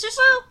 He's just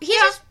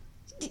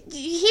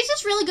he's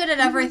just really good at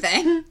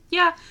everything.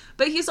 Yeah,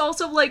 but he's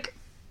also like,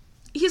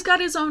 he's got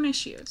his own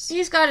issues.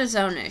 He's got his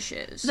own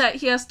issues that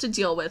he has to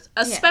deal with,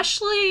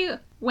 especially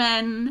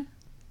when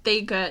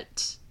they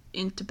get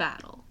into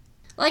battle.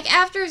 Like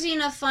after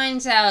Xena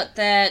finds out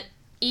that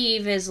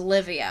Eve is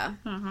Livia.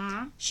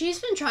 She's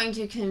been trying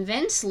to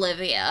convince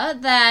Livia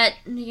that,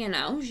 you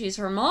know, she's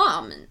her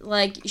mom.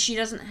 Like, she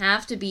doesn't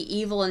have to be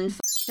evil and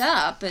f***ed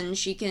up, and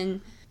she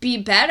can be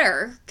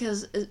better,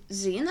 because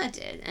Xena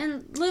did.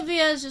 And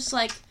Livia is just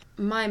like,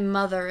 my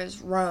mother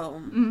is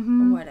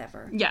Rome, or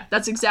whatever. Yeah,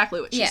 that's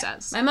exactly what she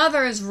says. My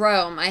mother is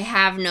Rome, I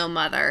have no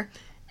mother.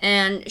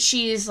 And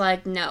she's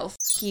like, no,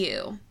 f***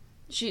 you.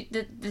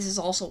 This is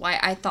also why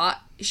I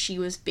thought she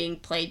was being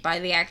played by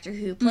the actor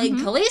who played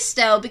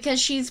Callisto, because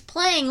she's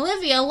playing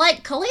Livia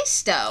like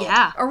Callisto.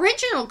 Yeah.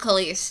 Original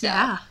Callisto.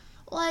 Yeah.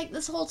 Like,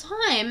 this whole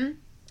time,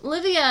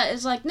 Livia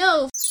is like,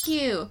 no, f***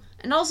 you.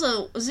 And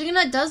also,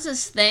 Xena does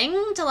this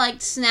thing to,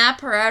 like, snap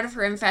her out of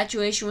her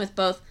infatuation with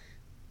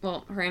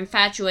her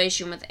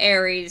infatuation with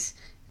Ares.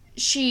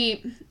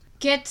 She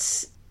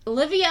gets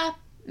Livia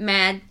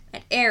mad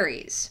at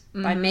Ares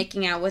by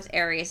making out with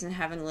Ares and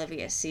having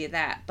Livia see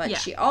that. But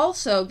she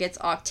also gets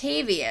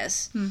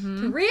Octavius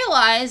to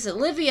realize that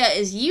Livia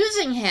is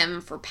using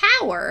him for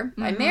power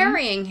by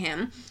marrying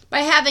him, by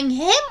having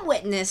him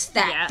witness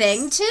that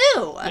thing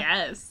too.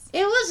 Yes.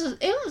 And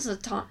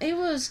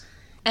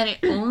it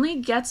only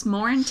gets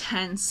more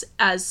intense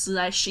as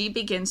she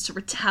begins to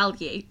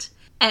retaliate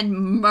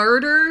and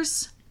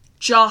murders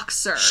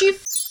Joxer. She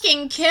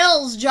fucking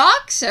kills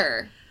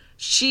Joxer.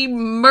 She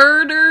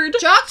murdered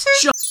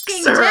Joxer's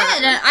fucking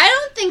dead, and I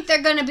don't think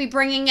they're going to be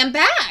bringing him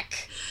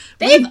back.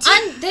 They've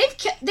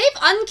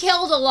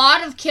unkilled a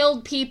lot of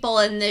killed people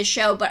in this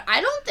show, but I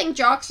don't think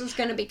Joxer's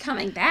going to be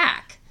coming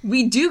back.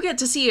 We do get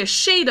to see a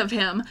shade of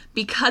him,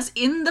 because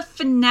in the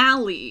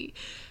finale,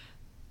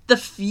 the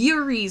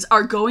Furies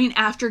are going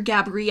after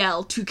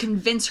Gabrielle to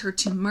convince her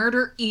to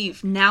murder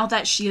Eve now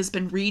that she has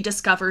been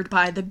rediscovered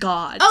by the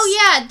gods.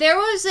 Oh yeah, there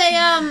was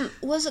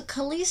was it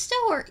Callisto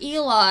or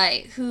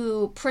Eli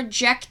who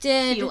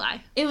projected... Eli.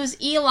 It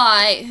was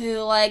Eli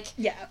who,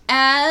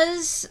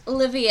 as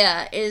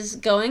Livia is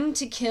going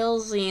to kill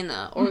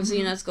Xena, or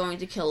Xena's going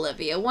to kill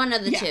Livia, one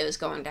of the two is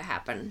going to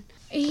happen.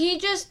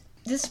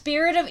 The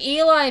spirit of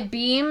Eli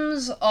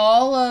beams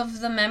all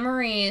of the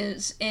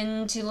memories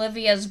into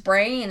Livia's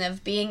brain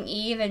of being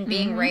Eve and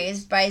being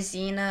raised by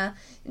Xena,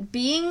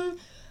 being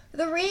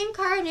the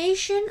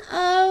reincarnation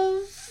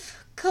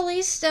of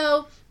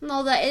Callisto, and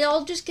all that. It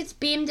all just gets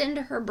beamed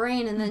into her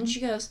brain, and then she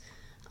goes,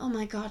 oh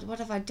my god, what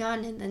have I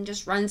done? And then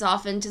just runs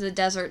off into the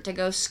desert to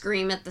go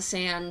scream at the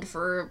sand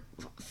for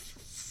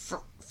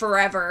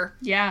forever.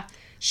 Yeah.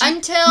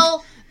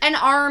 Until an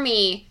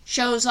army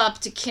shows up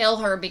to kill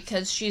her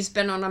because she's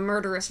been on a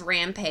murderous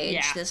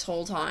rampage this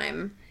whole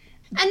time.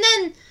 And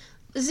then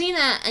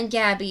Xena and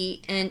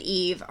Gabby and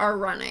Eve are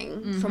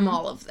running from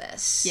all of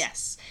this.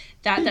 Yes.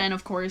 That then,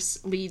 of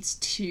course, leads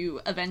to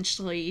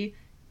eventually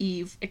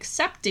Eve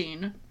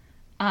accepting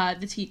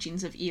the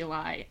teachings of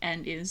Eli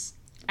and is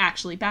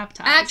actually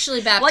baptized.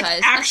 Actually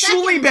baptized.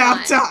 Actually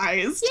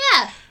baptized.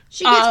 Yeah.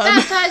 She gets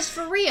baptized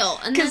for real,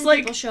 and then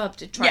people show up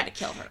to try to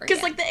kill her.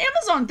 Because, the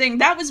Amazon thing,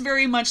 that was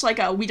very much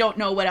we don't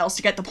know what else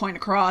to get the point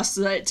across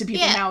to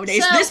people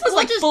nowadays. So this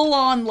was,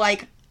 full-on,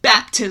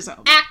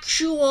 baptism.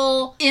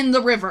 Actual in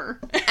the river.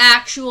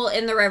 Actual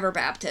in the river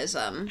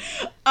baptism.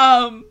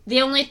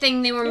 The only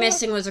thing they were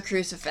missing was a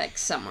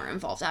crucifix somewhere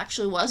involved.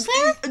 Actually, was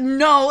there?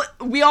 No,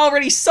 we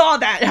already saw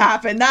that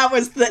happen. That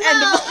was the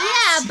end of the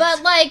yeah,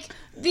 but like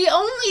the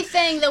only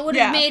thing that would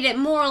have made it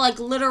more like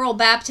literal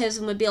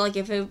baptism would be like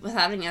if it was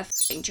having a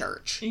f***ing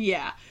church.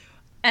 Yeah.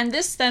 And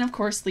this then of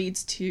course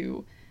leads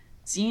to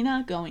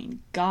Xena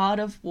going God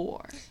of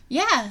War.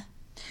 Yeah.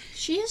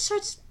 She just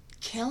starts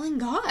killing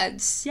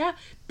gods. Yeah,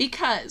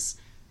 because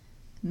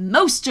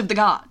most of the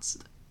gods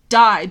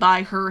die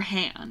by her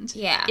hand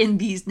in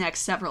these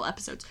next several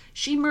episodes.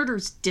 She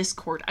murders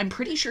Discord. I'm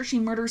pretty sure she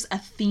murders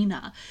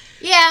Athena.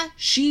 Yeah.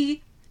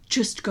 She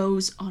just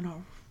goes on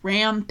a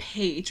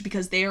rampage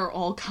because they are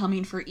all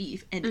coming for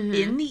Eve. And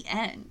in the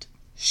end,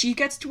 she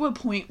gets to a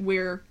point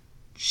where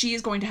she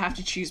is going to have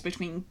to choose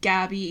between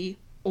Gabby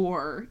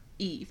or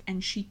Eve,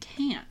 and she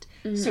can't.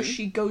 So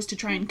she goes to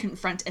try and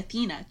confront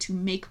Athena to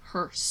make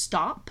her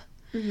stop.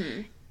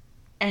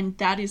 And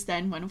that is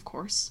then when, of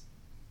course,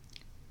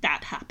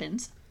 that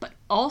happens. But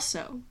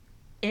also,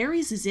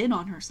 Ares is in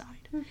on her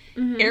side.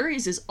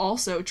 Ares is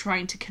also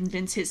trying to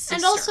convince his sister.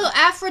 And also,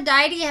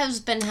 Aphrodite has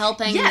been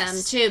helping them,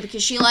 too,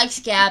 because she likes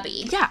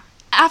Gabby. Yeah.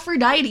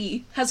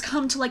 Aphrodite has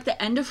come to, like, the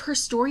end of her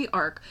story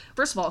arc.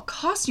 First of all,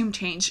 costume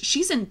change.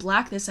 She's in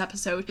black this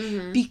episode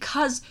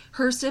because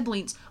her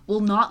siblings will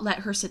not let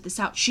her sit this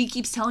out. She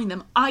keeps telling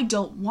them, I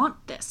don't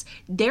want this.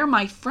 They're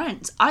my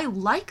friends. I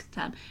like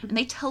them. And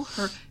they tell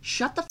her,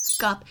 shut the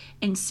f*** up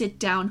and sit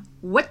down.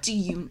 What do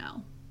you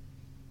know?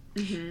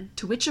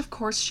 To which, of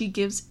course, she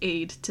gives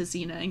aid to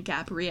Xena and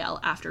Gabrielle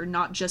after,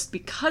 not just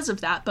because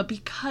of that, but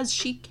because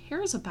she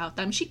cares about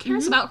them. She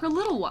cares about her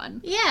little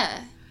one.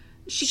 Yeah.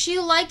 She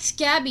likes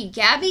Gabby.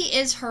 Gabby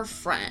is her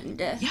friend.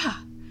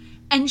 Yeah.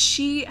 And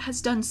she has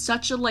done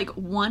such a,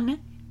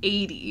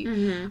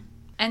 180.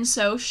 And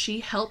so she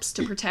helps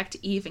to protect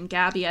Eve and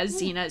Gabby as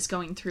Xena is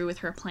going through with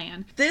her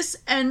plan. This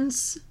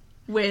ends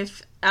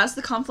with, as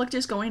the conflict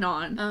is going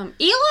on...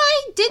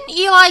 Didn't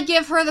Eli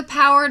give her the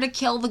power to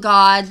kill the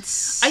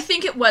gods? I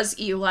think it was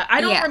Eli.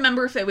 I don't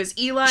remember if it was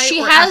Eli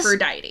or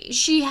Aphrodite.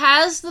 She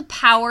has the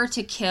power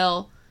to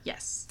kill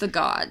the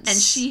gods. And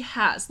she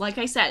has, like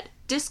I said,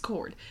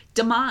 Discord,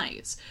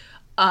 Demise,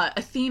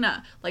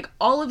 Athena,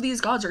 all of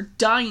these gods are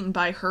dying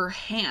by her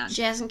hand.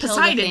 She hasn't killed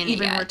Poseidon Athena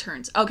even yet.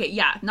 returns. Okay,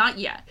 yeah, not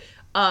yet.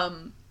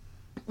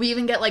 We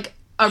even get,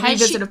 a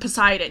revisit of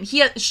Poseidon.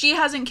 She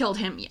hasn't killed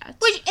him yet.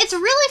 Which, it's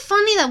really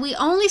funny that we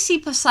only see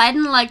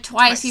Poseidon,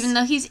 twice, even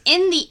though he's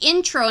in the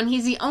intro and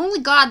he's the only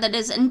god that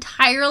is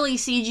entirely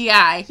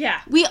CGI.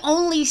 Yeah. We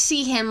only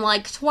see him,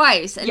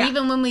 twice. And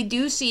even when we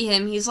do see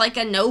him, he's like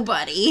a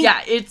nobody.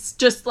 Yeah, it's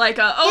just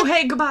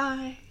hey,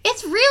 goodbye.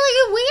 It's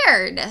really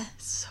weird.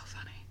 It's so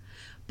funny.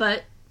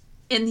 But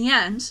in the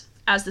end,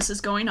 as this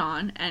is going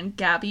on, and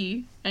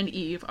Gabby and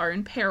Eve are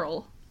in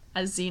peril,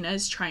 as Xena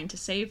is trying to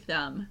save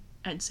them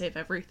and save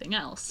everything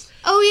else.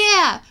 Oh,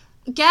 yeah.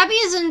 Gabby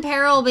is in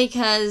peril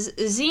because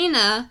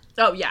Xena...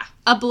 Oh, yeah.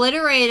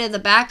 Obliterated the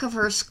back of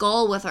her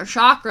skull with her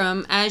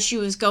chakram as she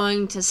was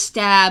going to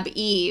stab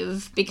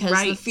Eve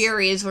because the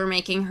Furies were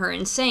making her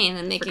insane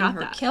and making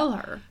her kill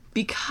her.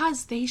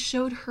 Because they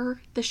showed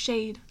her the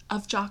shade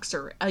of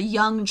Joxer, a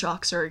young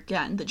Joxer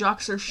again, the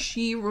Joxer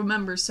she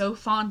remembers so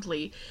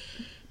fondly,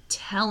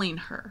 telling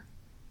her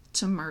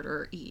to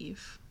murder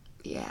Eve.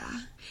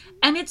 Yeah.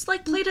 And it's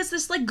played as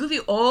this goofy,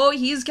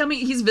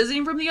 he's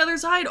visiting from the other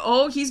side,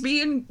 he's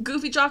being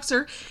goofy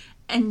Joxer.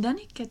 And then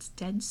it gets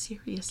dead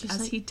serious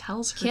as he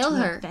tells her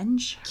to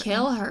avenge her.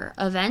 Kill her.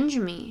 Avenge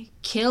me.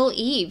 Kill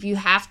Eve. You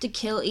have to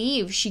kill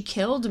Eve. She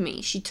killed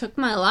me. She took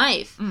my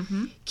life.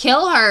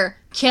 Kill her.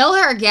 Kill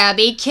her,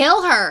 Gabby.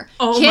 Kill her.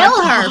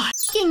 Kill her.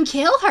 Fucking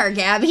kill her,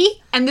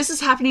 Gabby. And this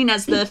is happening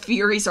as the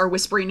Furies are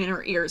whispering in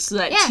her ears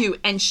too.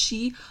 And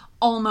she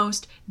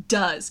almost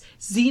does.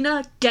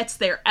 Xena gets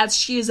there as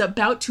she is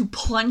about to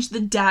plunge the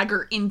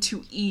dagger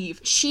into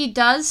Eve. She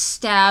does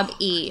stab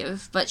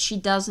Eve, but she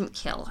doesn't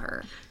kill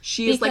her.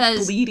 She is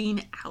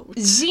bleeding out.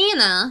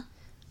 Xena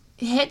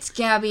hits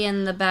Gabby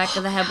in the back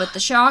of the head with the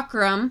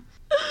chakram,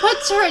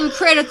 puts her in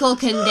critical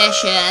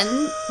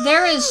condition.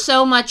 There is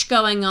so much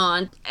going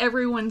on.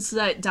 Everyone's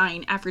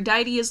dying.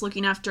 Aphrodite is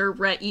looking after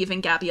Eve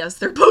and Gabby as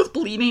they're both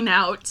bleeding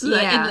out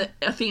in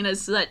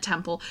Athena's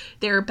temple.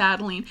 They're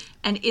battling.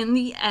 And in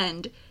the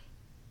end,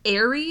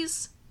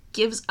 Ares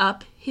gives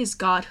up his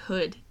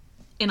godhood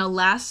in a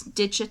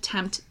last-ditch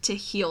attempt to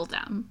heal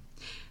them.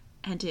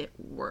 And it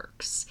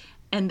works.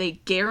 And they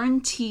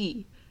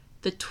guarantee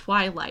the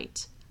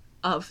twilight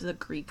of the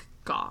Greek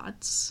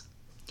gods.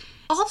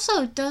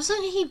 Also,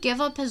 doesn't he give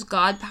up his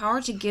god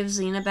power to give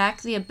Xena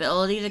back the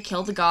ability to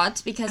kill the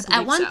gods? Because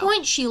at one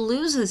point she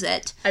loses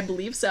it. I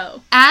believe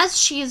so.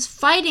 As she is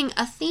fighting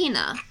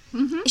Athena,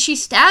 she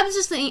stabs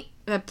Athena.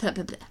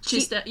 She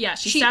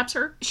stabs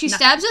her. She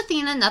stabs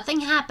Athena,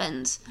 nothing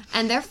happens.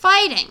 And they're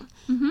fighting.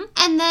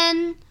 And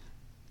then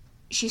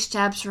she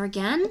stabs her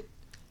again.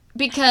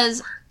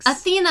 Because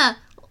Athena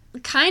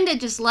kind of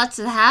just lets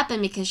it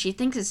happen because she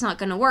thinks it's not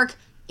going to work.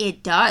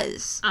 It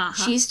does.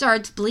 She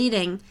starts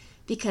bleeding.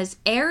 because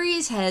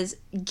Ares has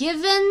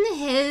given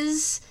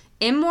his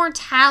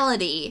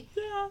immortality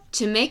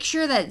to make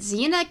sure that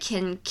Xena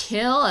can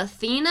kill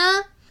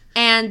Athena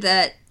and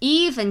that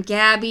Eve and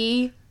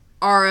Gabby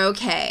are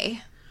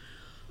okay.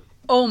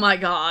 Oh my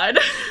god.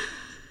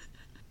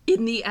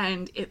 In the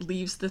end, it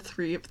leaves the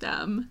three of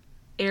them.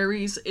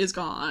 Ares is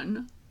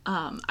gone.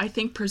 I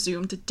think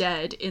presumed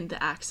dead in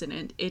the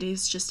accident. It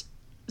is just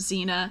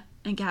Xena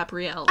and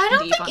Gabrielle I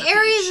don't and Eve think on a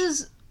Ares beach.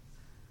 is...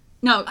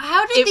 No.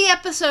 How did the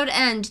episode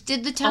end?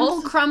 Did the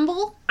temple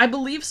crumble? I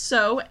believe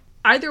so.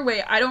 Either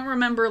way, I don't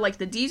remember, like,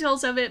 the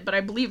details of it, but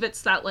I believe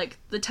it's that, like,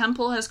 the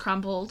temple has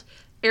crumbled,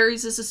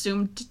 Ares is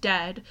assumed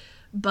dead,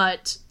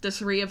 but the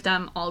three of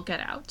them all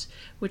get out,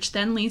 which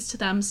then leads to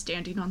them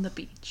standing on the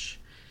beach.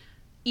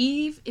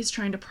 Eve is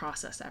trying to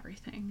process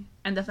everything,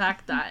 and the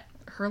fact that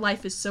her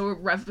life is so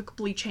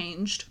irrevocably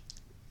changed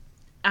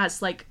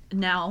as, like,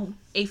 now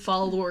a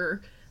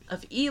follower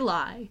of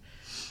Eli,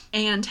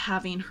 and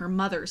having her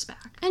mother's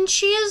back. And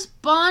she is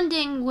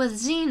bonding with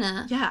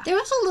Xena. Yeah. There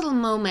was a little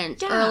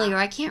moment earlier.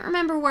 I can't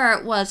remember where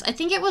it was. I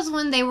think it was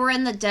when they were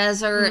in the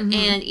desert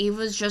and Eve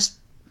was just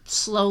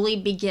slowly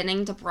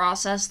beginning to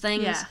process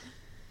things. Yeah.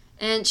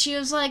 And she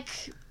was like,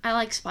 I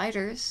like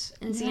spiders.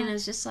 And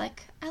Xena's just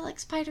like, I like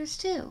spiders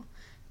too.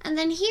 And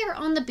then here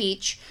on the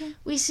beach,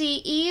 we see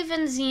Eve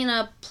and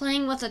Xena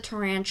playing with a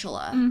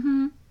tarantula.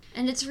 Mm-hmm.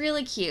 And it's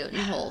really cute and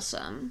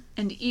wholesome.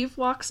 And Eve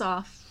walks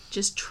off,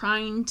 just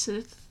trying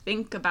to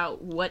think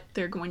about what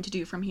they're going to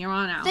do from here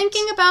on out.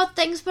 Thinking about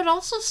things, but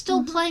also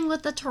still playing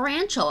with the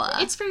tarantula.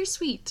 It's very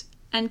sweet.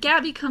 And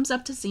Gabby comes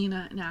up to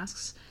Xena and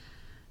asks,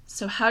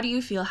 so how do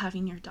you feel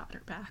having your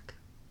daughter back?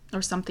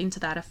 Or something to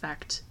that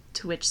effect.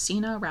 To which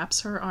Xena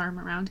wraps her arm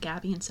around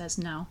Gabby and says,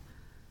 no.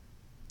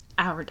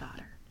 Our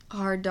daughter.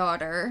 Our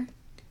daughter.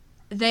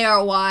 They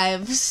are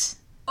wives.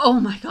 Oh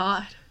my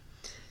god.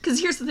 Because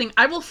here's the thing,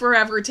 I will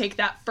forever take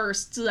that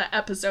first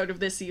episode of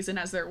this season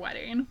as their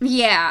wedding.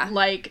 Yeah.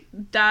 Like,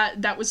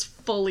 that was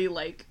fully,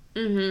 like,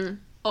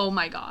 oh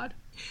my god.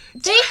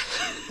 They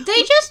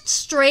just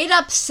straight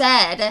up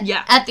said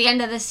at the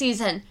end of the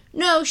season,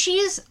 no,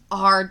 she's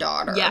our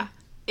daughter. Yeah.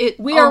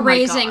 We are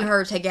raising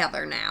her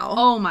together now.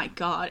 Oh my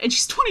god. And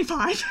she's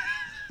 25.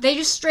 They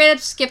just straight up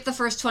skipped the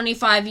first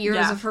 25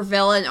 years of her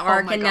villain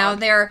arc, and now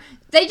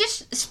they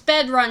just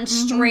sped run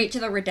straight to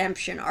the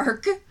redemption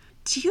arc.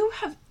 Do you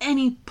have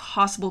any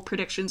possible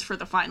predictions for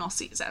the final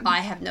season?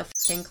 I have no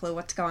f***ing clue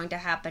what's going to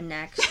happen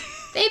next.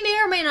 They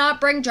may or may not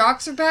bring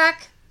Joxer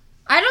back.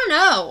 I don't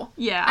know.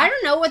 Yeah. I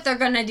don't know what they're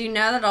gonna do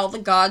now that all the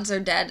gods are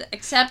dead,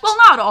 except... Well,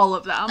 not all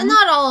of them.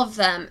 Not all of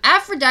them.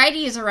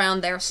 Aphrodite is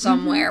around there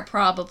somewhere,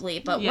 probably,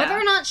 but whether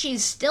or not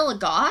she's still a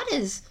god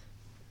is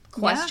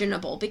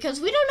questionable,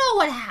 because we don't know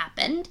what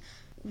happened.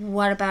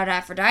 What about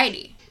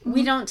Aphrodite?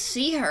 We don't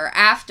see her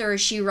after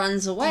she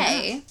runs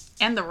away.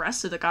 Yeah. And the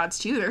rest of the gods,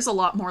 too. There's a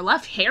lot more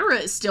left. Hera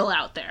is still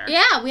out there.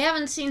 Yeah, we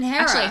haven't seen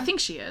Hera. Actually, I think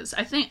she is.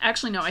 I think,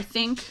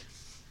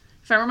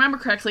 if I remember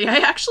correctly, I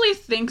actually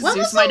think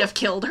Zeus might have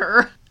killed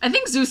her. I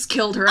think Zeus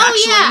killed her,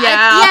 actually.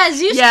 Yeah,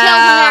 Zeus killed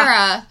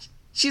Hera.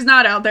 She's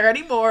not out there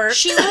anymore.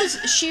 She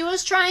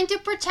was trying to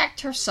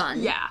protect her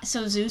son. Yeah.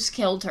 So Zeus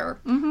killed her.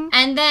 Mm-hmm.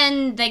 And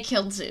then they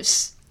killed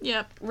Zeus.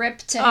 Yep. Rip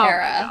to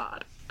Hera. Oh, my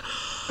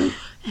God.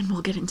 And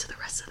we'll get into the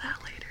rest of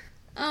that later.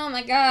 Oh,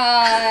 my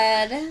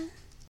God.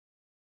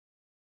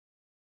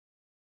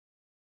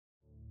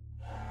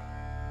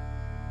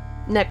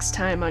 Next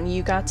time on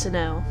You Got to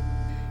Know.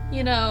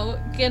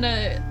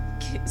 Gonna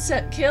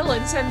kill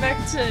and send back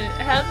to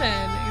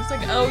heaven. He's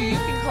like, oh, you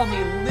can call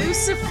me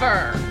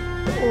Lucifer.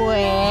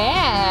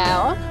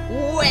 Well.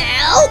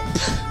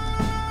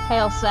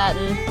 Hail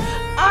Satan.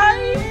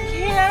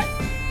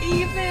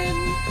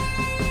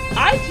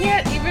 I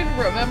can't even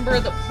remember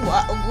the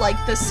plot,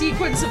 like the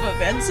sequence of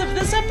events of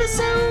this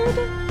episode.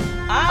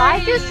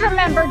 I just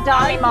remember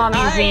Donnie Mommy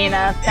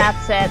Xena.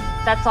 That's it.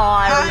 That's all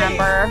I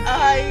remember.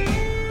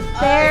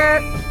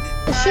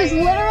 She's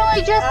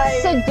literally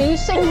just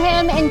seducing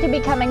him into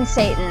becoming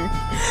Satan.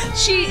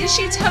 She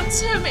tempts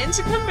him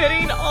into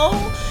committing all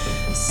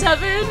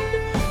 7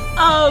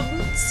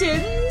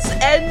 sins,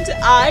 and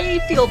I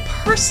feel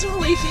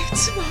personally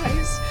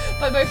victimized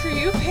by my For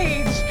You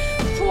page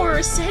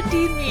for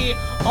sending me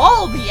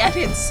all the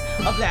edits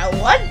of that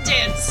one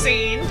dance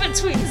scene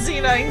between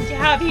Xena and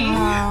Gabby. Oh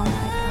my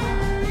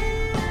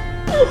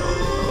god.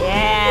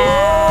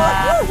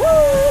 Yeah.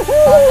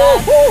 Love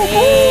that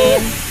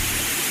scene.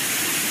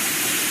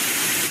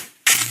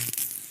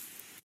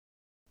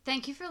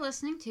 Thank you for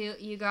listening to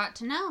You Got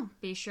to Know.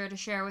 Be sure to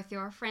share with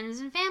your friends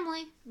and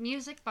family.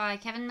 Music by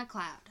Kevin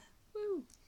MacLeod.